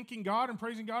starts thanking God and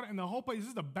praising God, and the whole place, this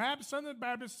is the Southern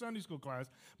Baptist Sunday School class,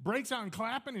 breaks out and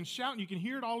clapping and shouting. You can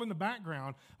hear it all in the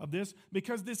background of this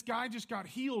because this guy just got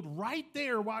healed right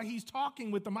there while he's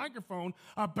talking with the microphone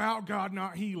about God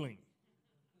not healing.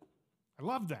 I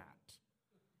love that.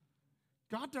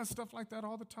 God does stuff like that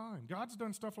all the time. God's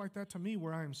done stuff like that to me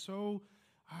where I am so,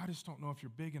 I just don't know if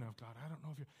you're big enough, God. I don't know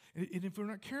if you're, and if we're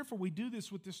not careful, we do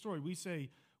this with this story. We say,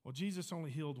 well, Jesus only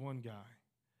healed one guy.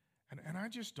 And I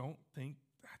just don't think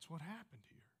that's what happened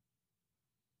here.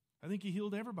 I think he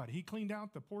healed everybody. He cleaned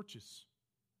out the porches.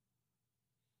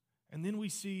 And then we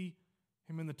see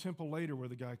him in the temple later where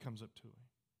the guy comes up to him.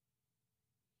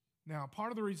 Now,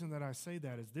 part of the reason that I say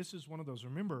that is this is one of those,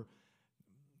 remember,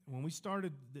 when we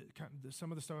started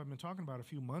some of the stuff I've been talking about a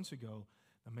few months ago,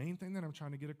 the main thing that I'm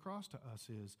trying to get across to us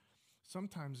is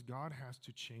sometimes God has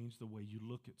to change the way you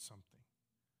look at something.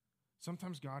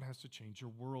 Sometimes God has to change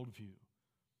your worldview.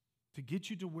 To get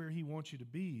you to where he wants you to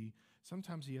be,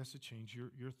 sometimes he has to change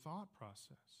your thought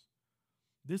process.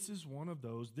 This is one of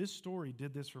those. This story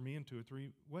did this for me in 2 or 3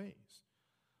 ways.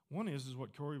 One is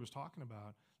what Corey was talking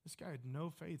about. This guy had no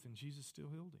faith, and Jesus still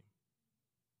healed him.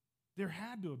 There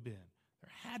had to have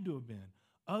been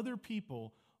other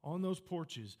people on those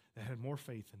porches that had more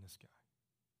faith than this guy.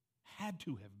 Had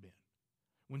to have been.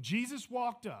 When Jesus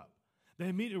walked up, they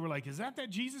immediately were like, is that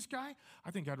Jesus guy?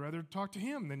 I think I'd rather talk to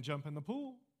him than jump in the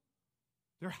pool.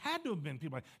 There had to have been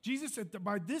people. Jesus said that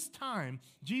by this time,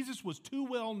 Jesus was too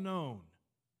well known.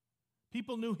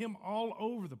 People knew him all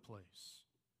over the place.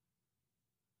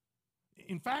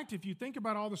 In fact, if you think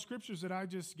about all the scriptures that I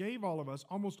just gave all of us,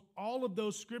 almost all of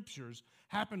those scriptures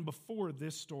happened before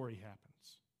this story happens.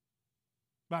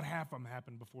 About half of them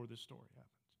happened before this story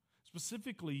happens.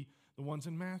 Specifically, the ones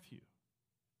in Matthew.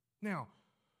 Now,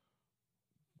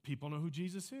 people know who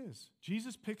Jesus is.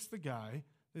 Jesus picks the guy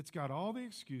that's got all the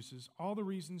excuses, all the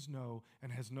reasons no,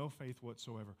 and has no faith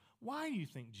whatsoever. Why do you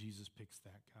think Jesus picks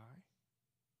that guy?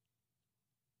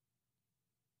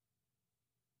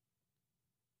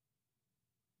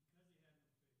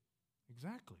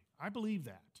 Exactly. I believe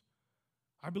that.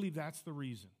 I believe that's the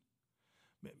reason.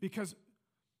 Because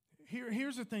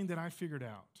here's the thing that I figured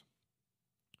out.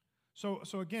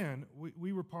 So again,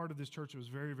 we were part of this church that was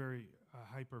very, very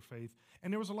hyper faith.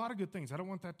 And there was a lot of good things. I don't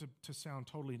want that to sound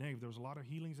totally negative. There was a lot of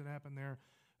healings that happened there.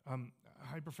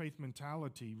 Hyper faith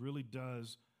mentality really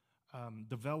does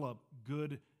develop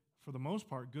good, for the most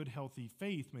part, good, healthy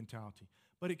faith mentality.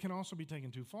 But it can also be taken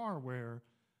too far where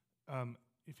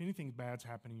if anything bad's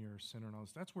happening, you're a sinner and all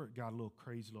this. That's where it got a little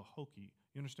crazy, a little hokey.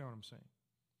 You understand what I'm saying?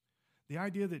 The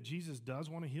idea that Jesus does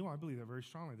want to heal, I believe that very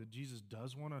strongly. That Jesus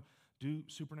does want to do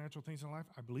supernatural things in life,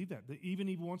 I believe that. That even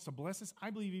he wants to bless us, I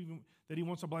believe even that he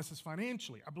wants to bless us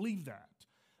financially. I believe that.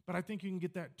 But I think you can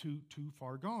get that too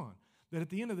far gone. That at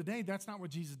the end of the day, that's not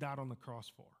what Jesus died on the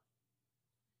cross for.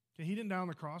 Okay, he didn't die on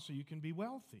the cross so you can be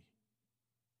wealthy.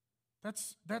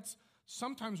 That's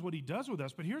sometimes what he does with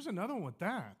us. But here's another one with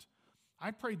that. I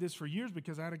prayed this for years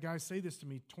because I had a guy say this to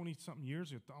me 20-something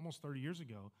years, almost 30 years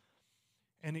ago.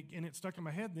 And it stuck in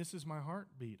my head, and this is my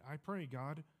heartbeat. I pray,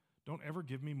 God, don't ever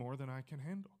give me more than I can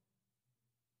handle.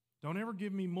 Don't ever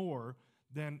give me more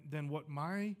than what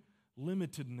my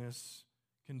limitedness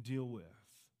can deal with.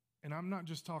 And I'm not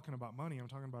just talking about money. I'm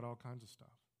talking about all kinds of stuff.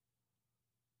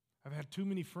 I've had too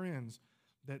many friends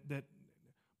that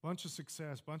bunch of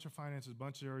success, bunch of finances,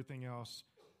 bunch of everything else,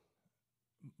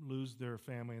 lose their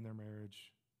family and their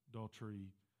marriage,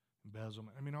 adultery,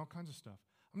 embezzlement. I mean, all kinds of stuff.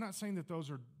 I'm not saying that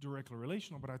those are directly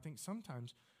relational, but I think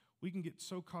sometimes we can get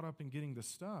so caught up in getting the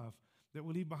stuff that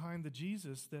we leave behind the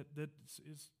Jesus that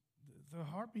is the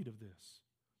heartbeat of this.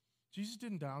 Jesus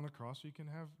didn't die on the cross so you can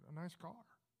have a nice car.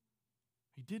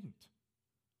 He didn't.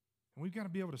 And we've got to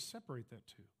be able to separate that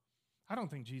too. I don't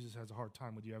think Jesus has a hard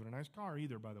time with you having a nice car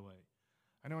either, by the way.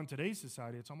 I know in today's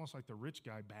society, it's almost like the rich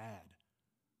guy bad.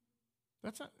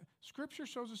 Scripture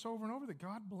shows us over and over that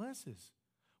God blesses.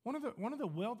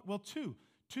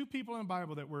 Two people in the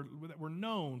Bible that were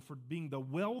known for being the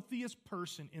wealthiest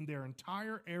person in their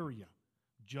entire area,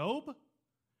 Job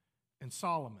and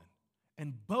Solomon.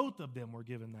 And both of them were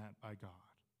given that by God.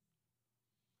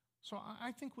 So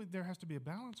I think there has to be a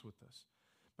balance with this.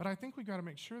 But I think we've got to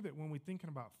make sure that when we're thinking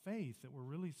about faith, that we're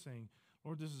really saying,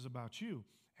 Lord, this is about you.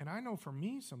 And I know for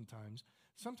me sometimes,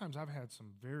 sometimes I've had some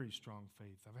very strong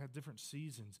faith. I've had different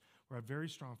seasons where I have very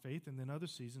strong faith, and then other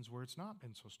seasons where it's not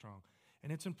been so strong.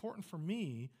 And it's important for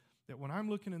me that when I'm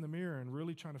looking in the mirror and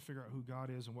really trying to figure out who God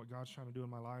is and what God's trying to do in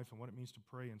my life and what it means to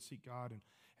pray and seek God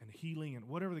and healing and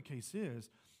whatever the case is,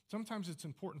 sometimes it's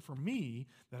important for me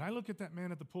that I look at that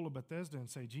man at the pool of Bethesda and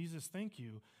say, Jesus, thank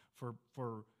you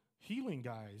for healing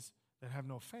guys that have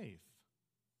no faith.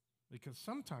 Because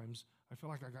sometimes I feel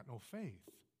like I got no faith.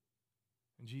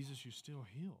 And Jesus, you still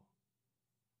heal.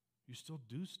 You still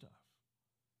do stuff.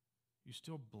 You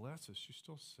still bless us. You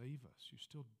still save us. You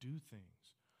still do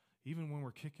things. Even when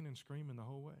we're kicking and screaming the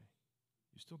whole way,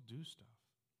 you still do stuff.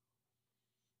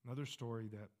 Another story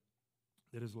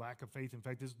that is lack of faith. In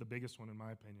fact, this is the biggest one in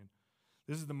my opinion.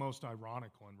 This is the most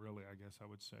ironic one, really, I guess I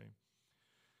would say.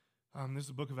 This is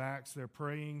the book of Acts. They're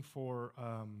praying for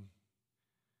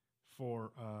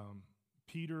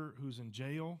Peter, who's in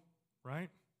jail, right?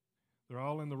 They're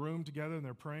all in the room together, and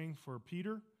they're praying for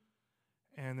Peter,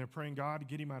 and they're praying God to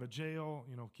get him out of jail,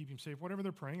 keep him safe, whatever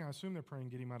they're praying. I assume they're praying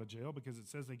get him out of jail because it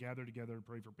says they gathered together to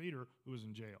pray for Peter, who was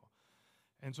in jail.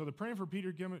 And so they're praying for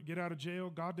Peter to get out of jail.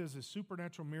 God does this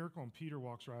supernatural miracle, and Peter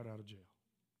walks right out of jail,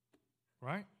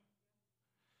 right?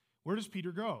 Where does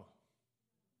Peter go?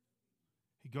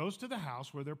 He goes to the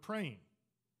house where they're praying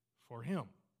for him.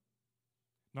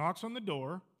 Knocks on the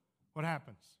door. What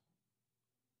happens?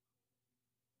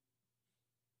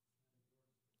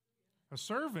 A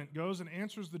servant goes and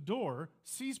answers the door,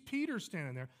 sees Peter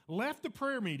standing there, left the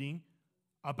prayer meeting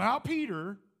about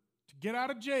Peter to get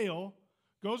out of jail,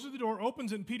 goes to the door,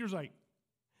 opens it, and Peter's like,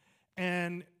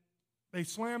 and they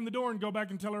slam the door and go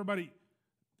back and tell everybody,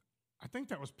 I think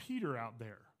that was Peter out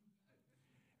there.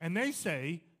 And they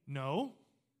say, no.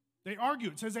 They argue.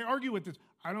 It says they argue with this.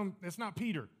 That's not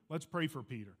Peter. Let's pray for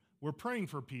Peter. We're praying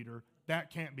for Peter.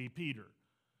 That can't be Peter.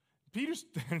 Peter's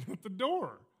standing at the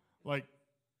door, like,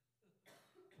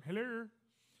 hello.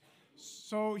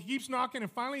 So he keeps knocking,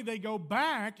 and finally they go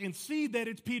back and see that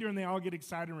it's Peter, and they all get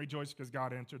excited and rejoice because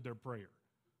God answered their prayer.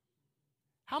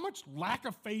 How much lack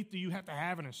of faith do you have to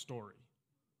have in a story?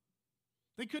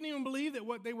 They couldn't even believe that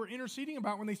what they were interceding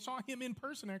about when they saw him in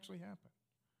person actually happen.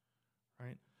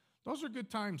 Right? Those are good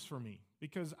times for me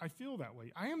because I feel that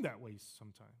way. I am that way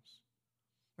sometimes.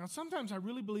 Now, sometimes I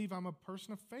really believe I'm a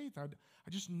person of faith. I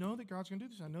just know that God's going to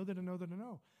do this. I know that I know that I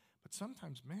know. But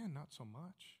sometimes, man, not so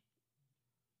much.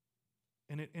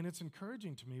 And it's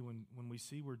encouraging to me when we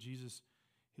see where Jesus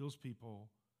heals people,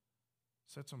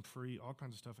 sets them free, all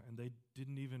kinds of stuff, and they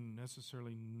didn't even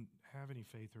necessarily have any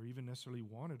faith or even necessarily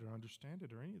want it or understand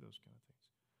it or any of those kind of things.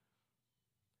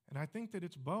 And I think that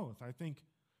it's both. I think,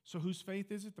 so whose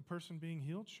faith is it? The person being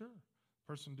healed? Sure.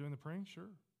 Person doing the praying? Sure.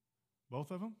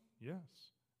 Both of them?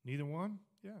 Yes. Neither one?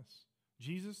 Yes.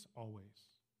 Jesus? Always.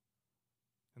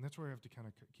 And that's where I have to kind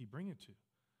of keep bringing it to.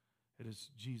 It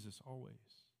is Jesus always.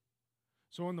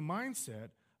 So in the mindset,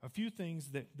 a few things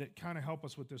that kind of help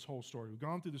us with this whole story. We've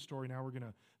gone through the story. Now we're going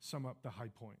to sum up the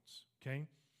high points, okay?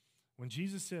 When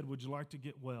Jesus said, would you like to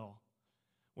get well?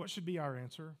 What should be our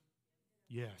answer?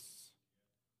 Yes.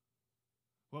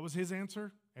 What was his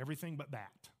answer? Everything but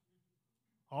that.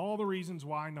 All the reasons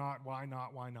why not.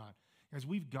 Because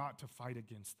we've got to fight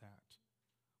against that.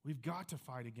 We've got to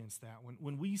fight against that.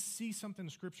 When we see something in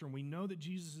Scripture and we know that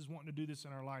Jesus is wanting to do this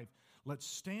in our life, let's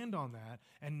stand on that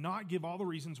and not give all the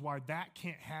reasons why that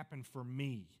can't happen for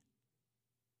me.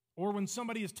 Or when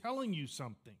somebody is telling you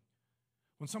something,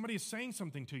 when somebody is saying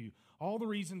something to you, all the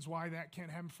reasons why that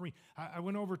can't happen for me. I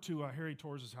went over to Harry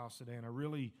Torres' house today, and I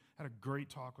really had a great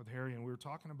talk with Harry, and we were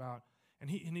talking about, and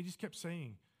he just kept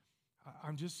saying,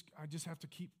 I just have to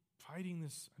keep fighting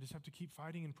this. I just have to keep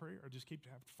fighting in prayer. I just keep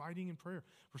fighting in prayer.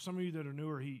 For some of you that are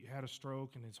newer, he had a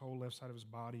stroke, and his whole left side of his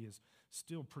body is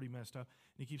still pretty messed up.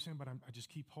 And he keeps saying, but I just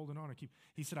keep holding on.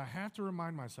 He said, I have to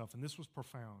remind myself, and this was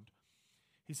profound.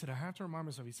 He said, I have to remind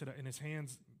myself. He said, and his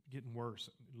hand's getting worse,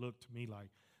 it looked to me like,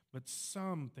 but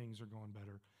some things are going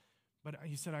better. But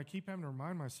he said, I keep having to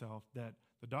remind myself that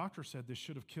the doctor said this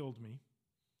should have killed me.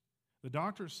 The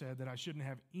doctor said that I shouldn't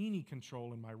have any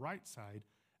control in my right side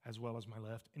as well as my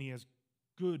left, and he has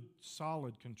good,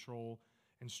 solid control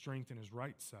and strength in his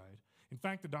right side. In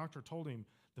fact, the doctor told him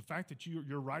the fact that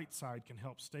your right side can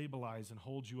help stabilize and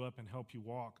hold you up and help you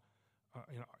walk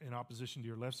in opposition to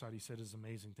your left side, he said, is an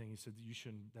amazing thing. He said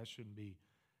that shouldn't be.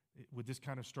 With this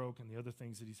kind of stroke and the other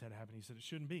things that he's had happen, he said it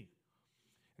shouldn't be.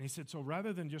 And he said, so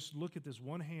rather than just look at this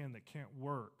one hand that can't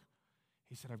work,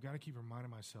 he said, I've got to keep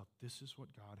reminding myself, this is what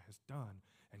God has done,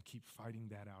 and keep fighting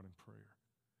that out in prayer.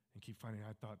 And keep fighting.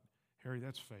 I thought, Harry,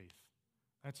 that's faith.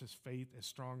 That's his faith as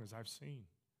strong as I've seen.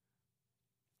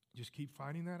 Just keep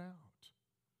fighting that out.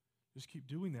 Just keep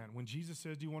doing that. When Jesus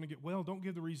says, do you want to get well? Don't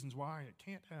give the reasons why it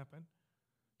can't happen.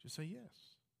 Just say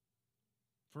yes.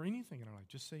 For anything in our life,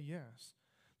 just say yes.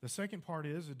 The second part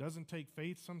is it doesn't take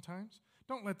faith sometimes.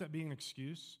 Don't let that be an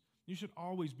excuse. You should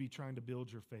always be trying to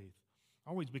build your faith.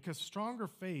 Always, because stronger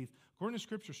faith, according to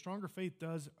Scripture, stronger faith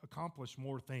does accomplish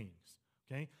more things.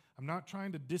 Okay? I'm not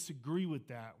trying to disagree with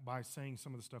that by saying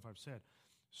some of the stuff I've said.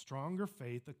 Stronger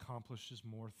faith accomplishes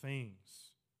more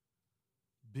things.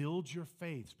 Build your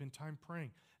faith. Spend time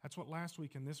praying. That's what last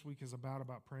week and this week is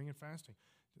about praying and fasting.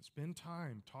 Spend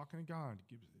time talking to God.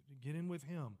 Get in with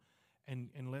Him and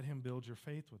let Him build your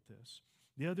faith with this.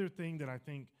 The other thing that I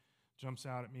think jumps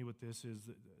out at me with this is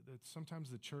that sometimes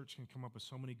the church can come up with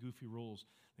so many goofy rules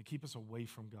that keep us away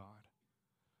from God.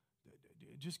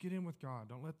 Just get in with God.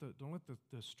 Don't let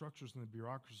the structures and the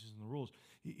bureaucracies and the rules,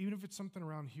 even if it's something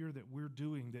around here that we're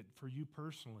doing that for you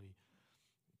personally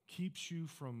keeps you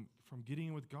from getting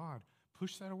in with God,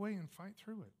 push that away and fight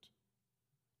through it.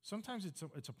 Sometimes it's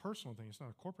a personal thing. It's not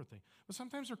a corporate thing. But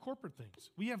sometimes they're corporate things.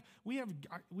 We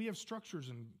have structures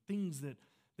and things that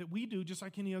we do just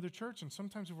like any other church. And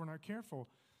sometimes if we're not careful,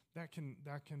 that can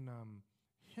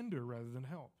hinder rather than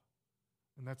help.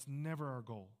 And that's never our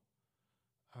goal.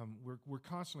 We're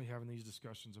constantly having these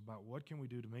discussions about what can we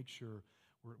do to make sure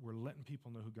we're letting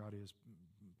people know who God is,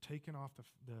 taking off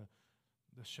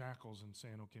the shackles and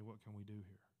saying, okay, what can we do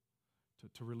here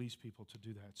to release people to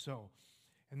do that? So,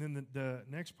 and then the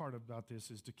next part about this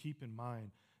is to keep in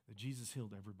mind that Jesus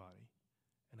healed everybody.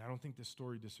 And I don't think this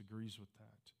story disagrees with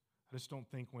that. I just don't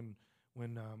think when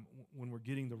we're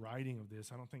getting the writing of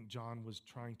this, I don't think John was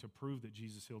trying to prove that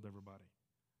Jesus healed everybody.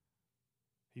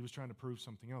 He was trying to prove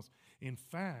something else. In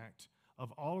fact,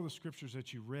 of all of the scriptures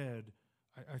that you read,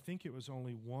 I think it was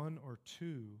only one or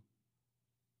two,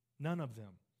 none of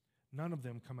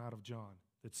them come out of John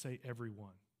that say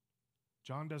everyone.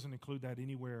 John doesn't include that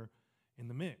anywhere in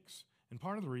the mix. And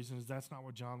part of the reason is that's not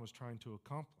what John was trying to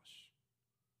accomplish.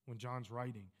 When John's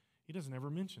writing, he doesn't ever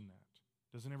mention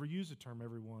that. Doesn't ever use the term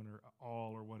everyone or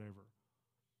all or whatever.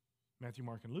 Matthew,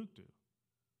 Mark, and Luke do.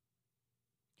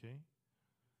 Okay?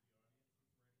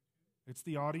 It's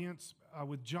the audience.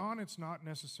 With John, it's not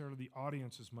necessarily the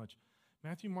audience as much.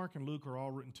 Matthew, Mark, and Luke are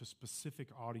all written to specific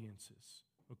audiences.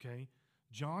 Okay?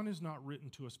 John is not written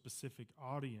to a specific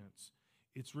audience.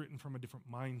 It's written from a different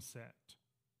mindset.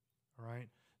 All right?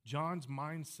 John's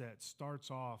mindset starts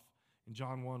off in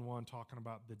John 1:1 talking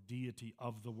about the deity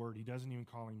of the Word. He doesn't even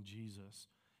call him Jesus.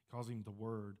 He calls him the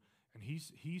Word. And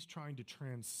he's trying to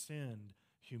transcend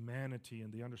humanity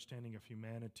and the understanding of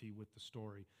humanity with the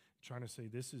story, trying to say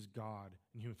this is God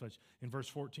in human flesh. In verse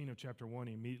 14 of chapter 1,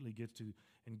 he immediately gets to,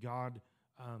 and God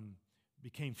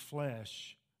became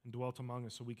flesh and dwelt among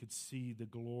us so we could see the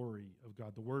glory of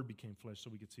God. The Word became flesh so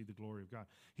we could see the glory of God.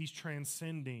 He's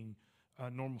transcending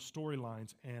normal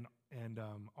storylines and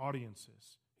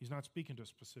audiences. He's not speaking to a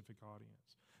specific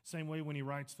audience. Same way when he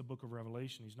writes the book of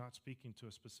Revelation, he's not speaking to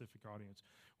a specific audience.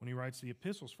 When he writes the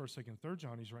epistles, 1st, 2nd, 3rd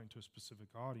John, he's writing to a specific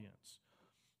audience.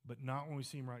 But not when we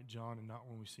see him write John and not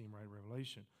when we see him write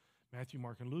Revelation. Matthew,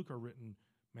 Mark, and Luke are written,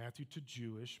 Matthew to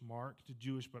Jewish, Mark to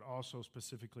Jewish, but also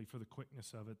specifically for the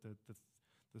quickness of it,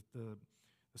 the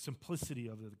simplicity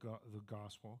of the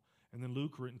gospel. And then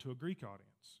Luke written to a Greek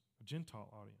audience, a Gentile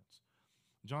audience.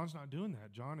 John's not doing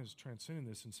that. John is transcending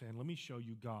this and saying, let me show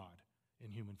you God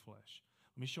in human flesh.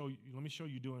 Let me show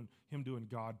you him doing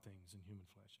God things in human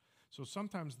flesh. So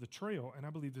sometimes the trail, and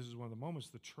I believe this is one of the moments,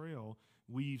 the trail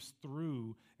weaves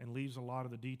through and leaves a lot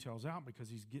of the details out because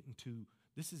he's getting to,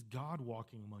 this is God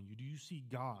walking among you. Do you see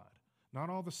God? Not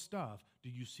all the stuff. Do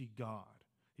you see God?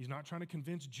 He's not trying to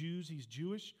convince Jews he's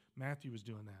Jewish. Matthew is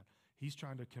doing that. He's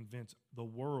trying to convince the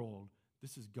world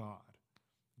this is God.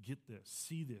 Get this,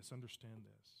 see this, understand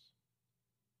this.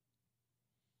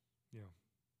 Yeah.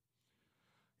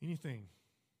 Anything?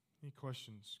 Any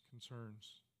questions, concerns,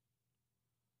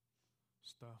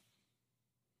 stuff?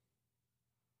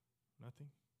 Nothing?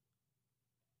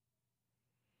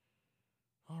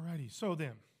 All righty. So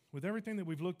then, with everything that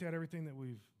we've looked at, everything that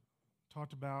we've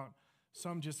talked about,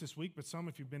 some just this week, but some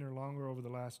if you've been here longer over the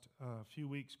last few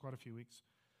weeks, quite a few weeks,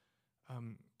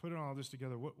 putting all this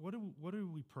together, what do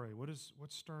we pray? What's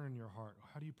stirring your heart?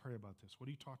 How do you pray about this? What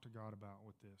do you talk to God about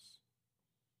with this?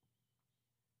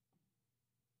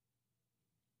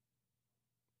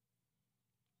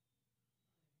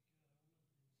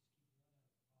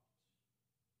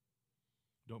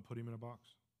 Don't put him in a box.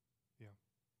 Yeah.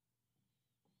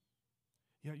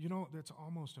 Yeah, you know, that's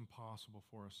almost impossible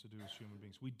for us to do as human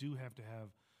beings. We do have to have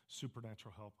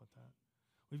supernatural help with that.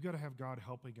 We've got to have God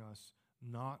helping us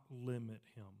not limit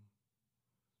him,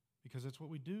 because that's what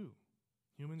we do.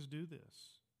 Humans do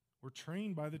this. We're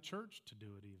trained by the church to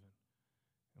do it even.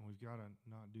 And we've got to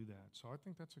not do that. So I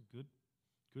think that's a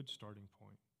good starting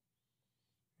point.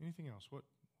 Anything else? What's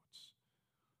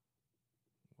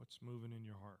moving in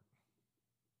your heart?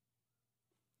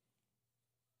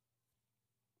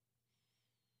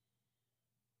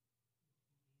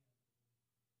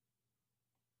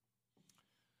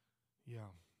 Yeah.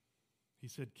 He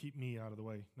said, keep me out of the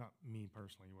way. Not me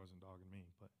personally. He wasn't dogging me.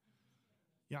 But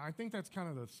yeah, I think that's kind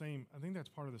of the same. I think that's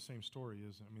part of the same story,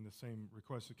 isn't it? I mean, the same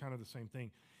request is kind of the same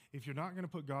thing. If you're not going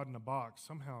to put God in a box,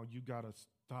 somehow you got to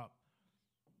stop.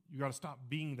 You got to stop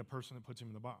being the person that puts him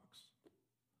in the box,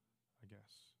 I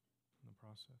guess, in the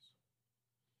process.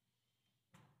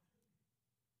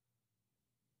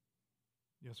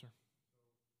 Yes, sir.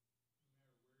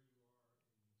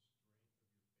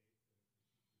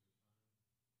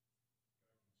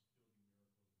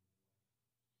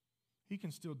 He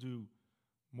can still do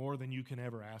more than you can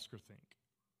ever ask or think.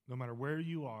 No matter where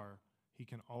you are, he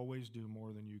can always do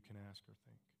more than you can ask or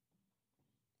think.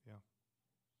 Yeah.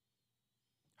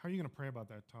 How are you going to pray about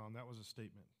that, Tom? That was a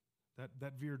statement.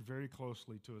 That veered very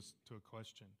closely to a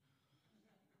question.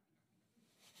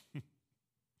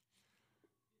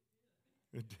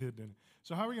 It did, didn't it?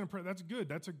 So how are we going to pray? That's good.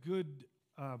 That's a good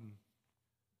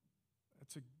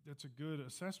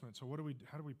assessment. So how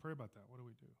do we pray about that? What do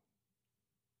we do?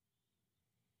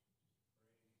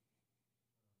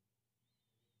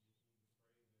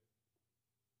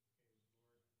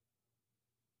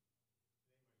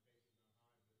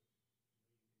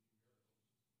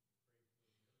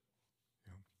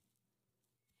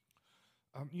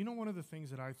 You know, one of the things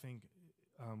that I think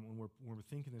when we're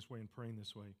thinking this way and praying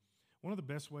this way, one of the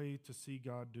best ways to see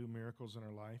God do miracles in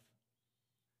our life,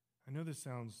 I know this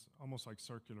sounds almost like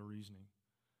circular reasoning,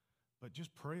 but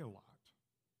just pray a lot.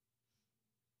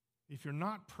 If you're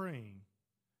not praying,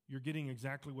 you're getting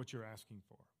exactly what you're asking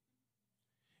for.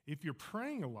 If you're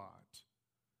praying a lot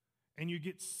and you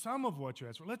get some of what you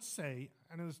ask for, let's say,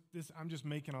 I know this I'm just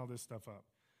making all this stuff up.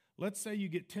 Let's say you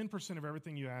get 10% of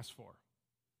everything you asked for.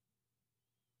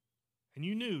 And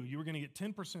you knew you were going to get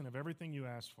 10% of everything you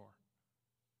asked for.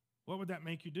 What would that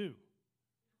make you do?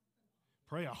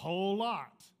 Pray a whole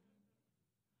lot.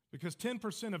 Because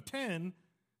 10% of 10,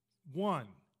 1.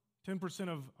 10%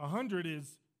 of 100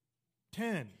 is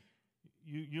 10.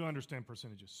 You understand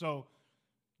percentages. So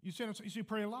you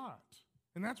pray a lot.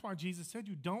 And that's why Jesus said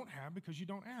you don't have because you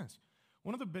don't ask.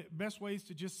 One of the best ways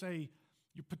to just say,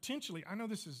 you potentially, I know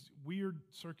this is weird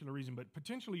circular reason, but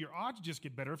potentially your odds just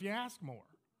get better if you ask more.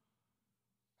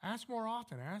 Ask more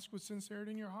often. Ask with sincerity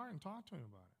in your heart and talk to him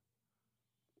about it.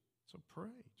 So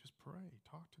pray. Just pray.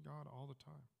 Talk to God all the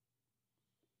time.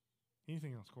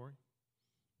 Anything else, Corey?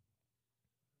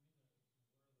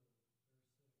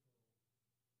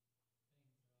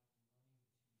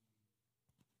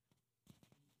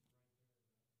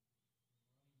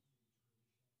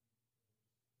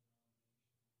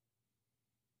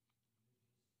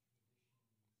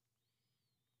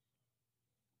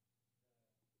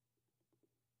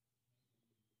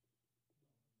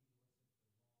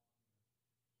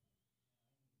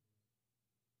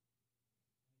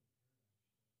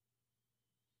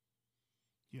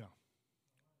 Yeah.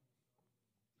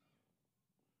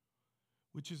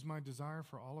 Which is my desire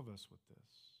for all of us with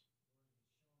this.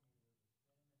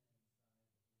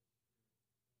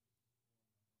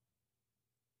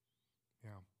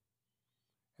 Yeah.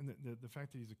 And the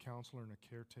fact that he's a counselor and a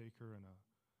caretaker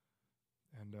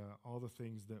and all the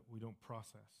things that we don't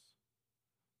process.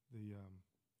 The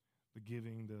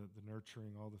giving, the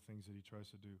nurturing, all the things that he tries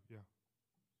to do. Yeah.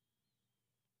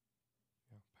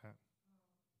 Yeah, Pat.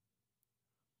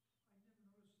 I never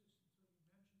noticed this until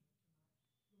you mentioned it tonight.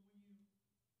 But when you read the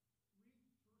first part of John,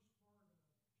 it's like he's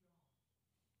trying to show us the cosmic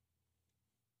Jesus.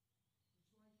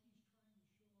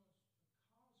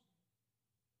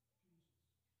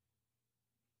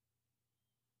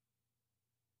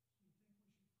 So you think we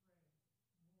should pray more for cosmic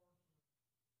part of God?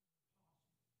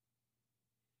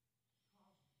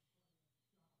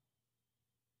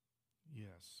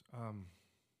 Yes.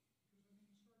 Because, I mean,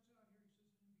 he starts out here, he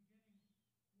says,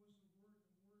 in the beginning was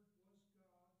the Word, and the Word was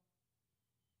God.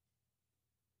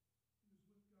 He was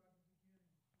with God in the beginning.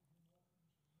 Through him all things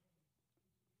were made.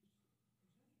 He's presenting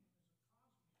him as a cosmic God,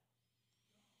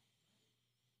 right?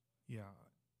 Yeah.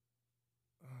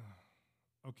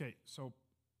 Okay, so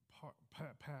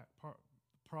the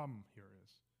problem here is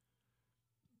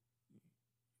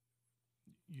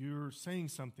you're saying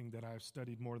something that I've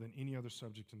studied more than any other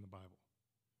subject in the Bible,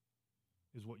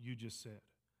 is what you just said.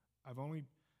 I've only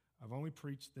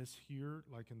preached this here,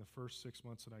 like in the first 6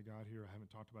 months that I got here. I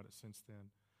haven't talked about it since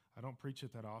then. I don't preach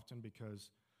it that often because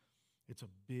it's a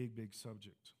big, big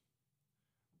subject.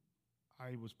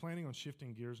 I was planning on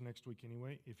shifting gears next week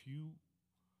anyway.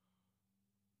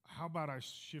 How about I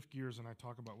shift gears and I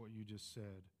talk about what you just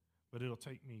said, but it'll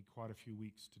take me quite a few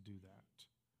weeks to do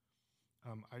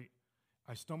that.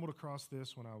 I stumbled across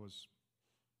this when I was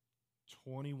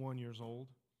 21 years old.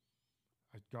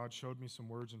 God showed me some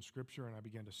words in Scripture, and I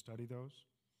began to study those.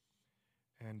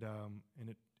 And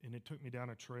it took me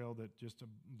down a trail that just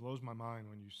blows my mind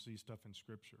when you see stuff in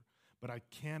Scripture. But I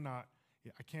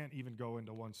can't even go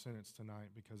into one sentence tonight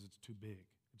because it's too big.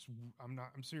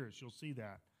 I'm serious. You'll see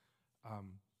that.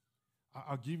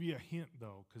 I'll give you a hint,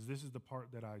 though, because this is the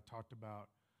part that I talked about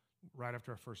right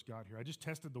after I first got here. I just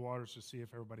tested the waters to see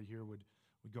if everybody here would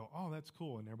go, oh, that's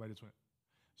cool, and everybody just went.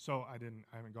 So I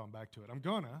haven't gone back to it. I'm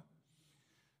gonna.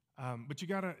 But you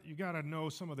gotta know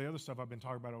some of the other stuff I've been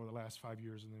talking about over the last 5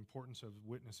 years and the importance of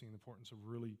witnessing, the importance of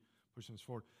really pushing this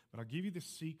forward. But I'll give you the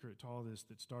secret to all this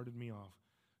that started me off.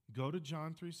 Go to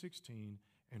John 3:16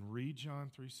 and read John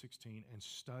 3:16 and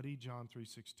study John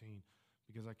 3:16,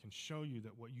 because I can show you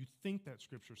that what you think that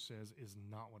Scripture says is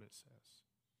not what it says.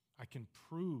 I can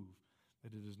prove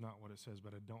that it is not what it says,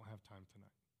 but I don't have time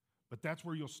tonight. But that's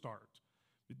where you'll start.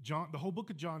 The whole book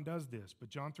of John does this, but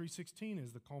John 3:16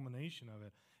 is the culmination of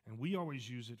it, and we always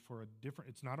use it for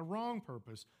it's not a wrong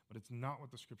purpose, but it's not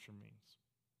what the Scripture means.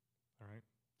 All right?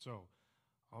 So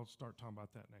I'll start talking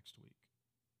about that next week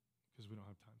because we don't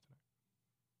have time tonight.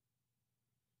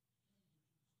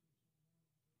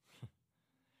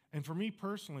 And for me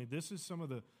personally, this is some of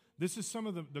the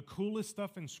coolest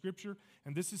stuff in Scripture,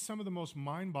 and this is some of the most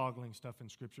mind-boggling stuff in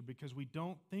Scripture because we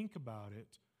don't think about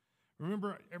it.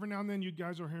 Remember, every now and then you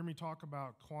guys will hear me talk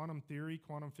about quantum theory,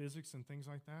 quantum physics, and things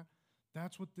like that.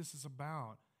 That's what this is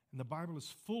about. And the Bible is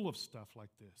full of stuff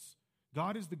like this.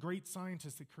 God is the great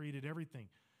scientist that created everything.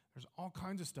 There's all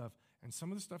kinds of stuff. And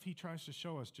some of the stuff he tries to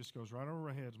show us just goes right over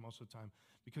our heads most of the time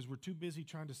because we're too busy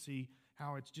trying to see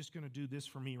how it's just going to do this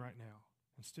for me right now,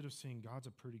 instead of seeing God's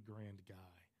a pretty grand guy.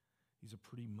 He's a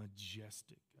pretty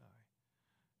majestic guy.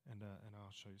 And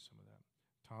I'll show you some of that.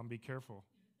 Tom, be careful.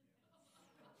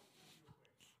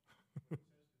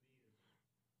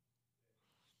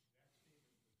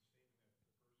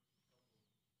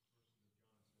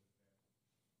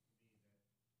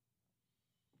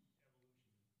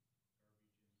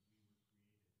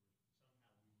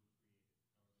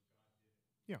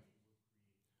 Yeah.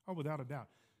 Oh, without a doubt.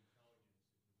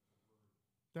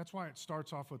 That's why it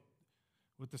starts off with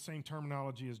the same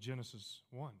terminology as Genesis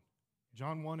 1.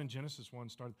 John 1 and Genesis 1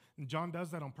 started. And John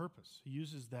does that on purpose. He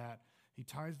uses that. He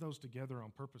ties those together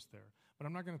on purpose there. But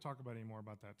I'm not going to talk about any more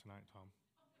about that tonight, Tom.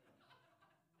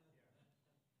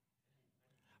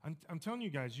 I'm telling you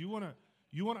guys, you want to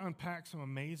unpack some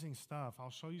amazing stuff.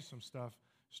 I'll show you some stuff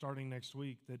starting next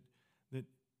week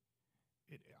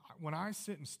when I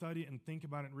sit and study it and think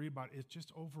about it and read about it, it's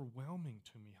just overwhelming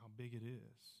to me how big it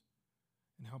is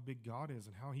and how big God is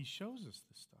and how he shows us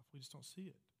this stuff. We just don't see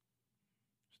it.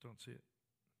 Just don't see it.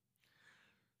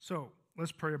 So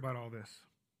let's pray about all this,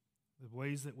 the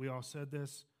ways that we all said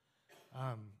this.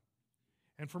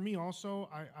 And for me also,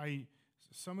 I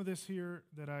some of this here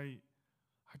that I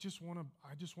just want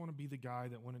to be the guy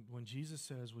that when Jesus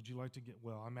says, would you like to get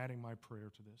well? I'm adding my prayer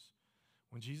to this.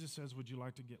 When Jesus says, would you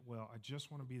like to get well? I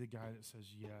just want to be the guy that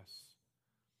says yes.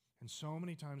 And so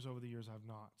many times over the years, I've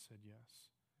not said yes.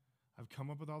 I've come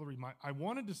up with all the reasons. I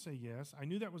wanted to say yes. I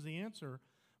knew that was the answer,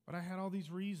 but I had all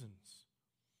these reasons.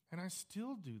 And I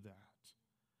still do that.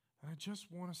 And I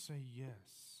just want to say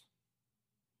yes.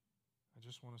 I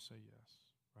just want to say yes,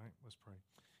 right? Let's pray.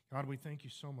 God, we thank you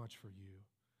so much for you.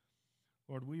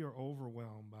 Lord, we are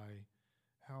overwhelmed by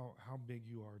how big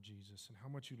you are, Jesus, and how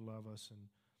much you love us.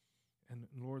 And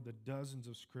Lord, the dozens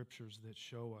of scriptures that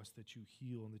show us that you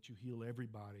heal and that you heal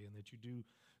everybody and that you do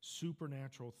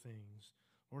supernatural things.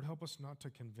 Lord, help us not to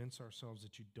convince ourselves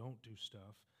that you don't do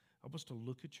stuff. Help us to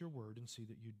look at your word and see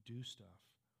that you do stuff.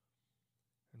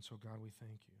 And so, God, we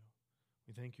thank you.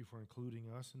 We thank you for including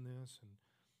us in this and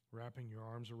wrapping your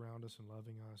arms around us and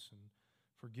loving us and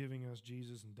forgiving us,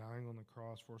 Jesus, and dying on the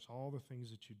cross for us, all the things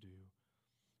that you do.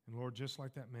 And Lord, just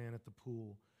like that man at the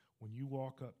pool, when you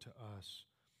walk up to us,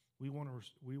 we want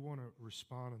to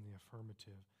respond in the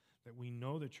affirmative, that we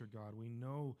know that you're God. We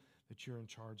know that you're in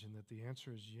charge and that the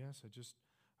answer is yes. I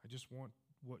just want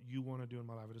what you want to do in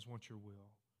my life. I just want your will.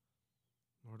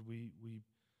 Lord, we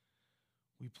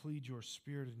plead your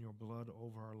spirit and your blood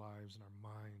over our lives and our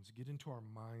minds. Get into our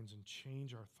minds and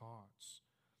change our thoughts.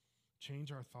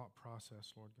 Change our thought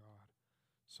process, Lord God,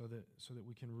 so that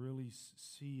we can really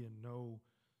see and know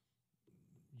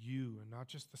you and not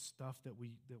just the stuff that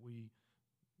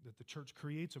the church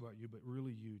creates about you, but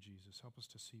really you, Jesus. Help us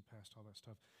to see past all that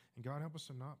stuff. And God, help us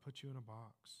to not put you in a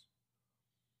box.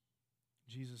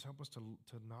 Jesus, help us to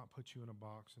not put you in a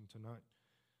box and to not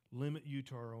limit you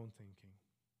to our own thinking.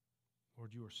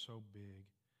 Lord, you are so big.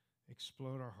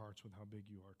 Explode our hearts with how big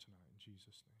you are tonight. In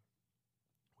Jesus' name,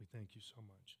 we thank you so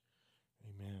much.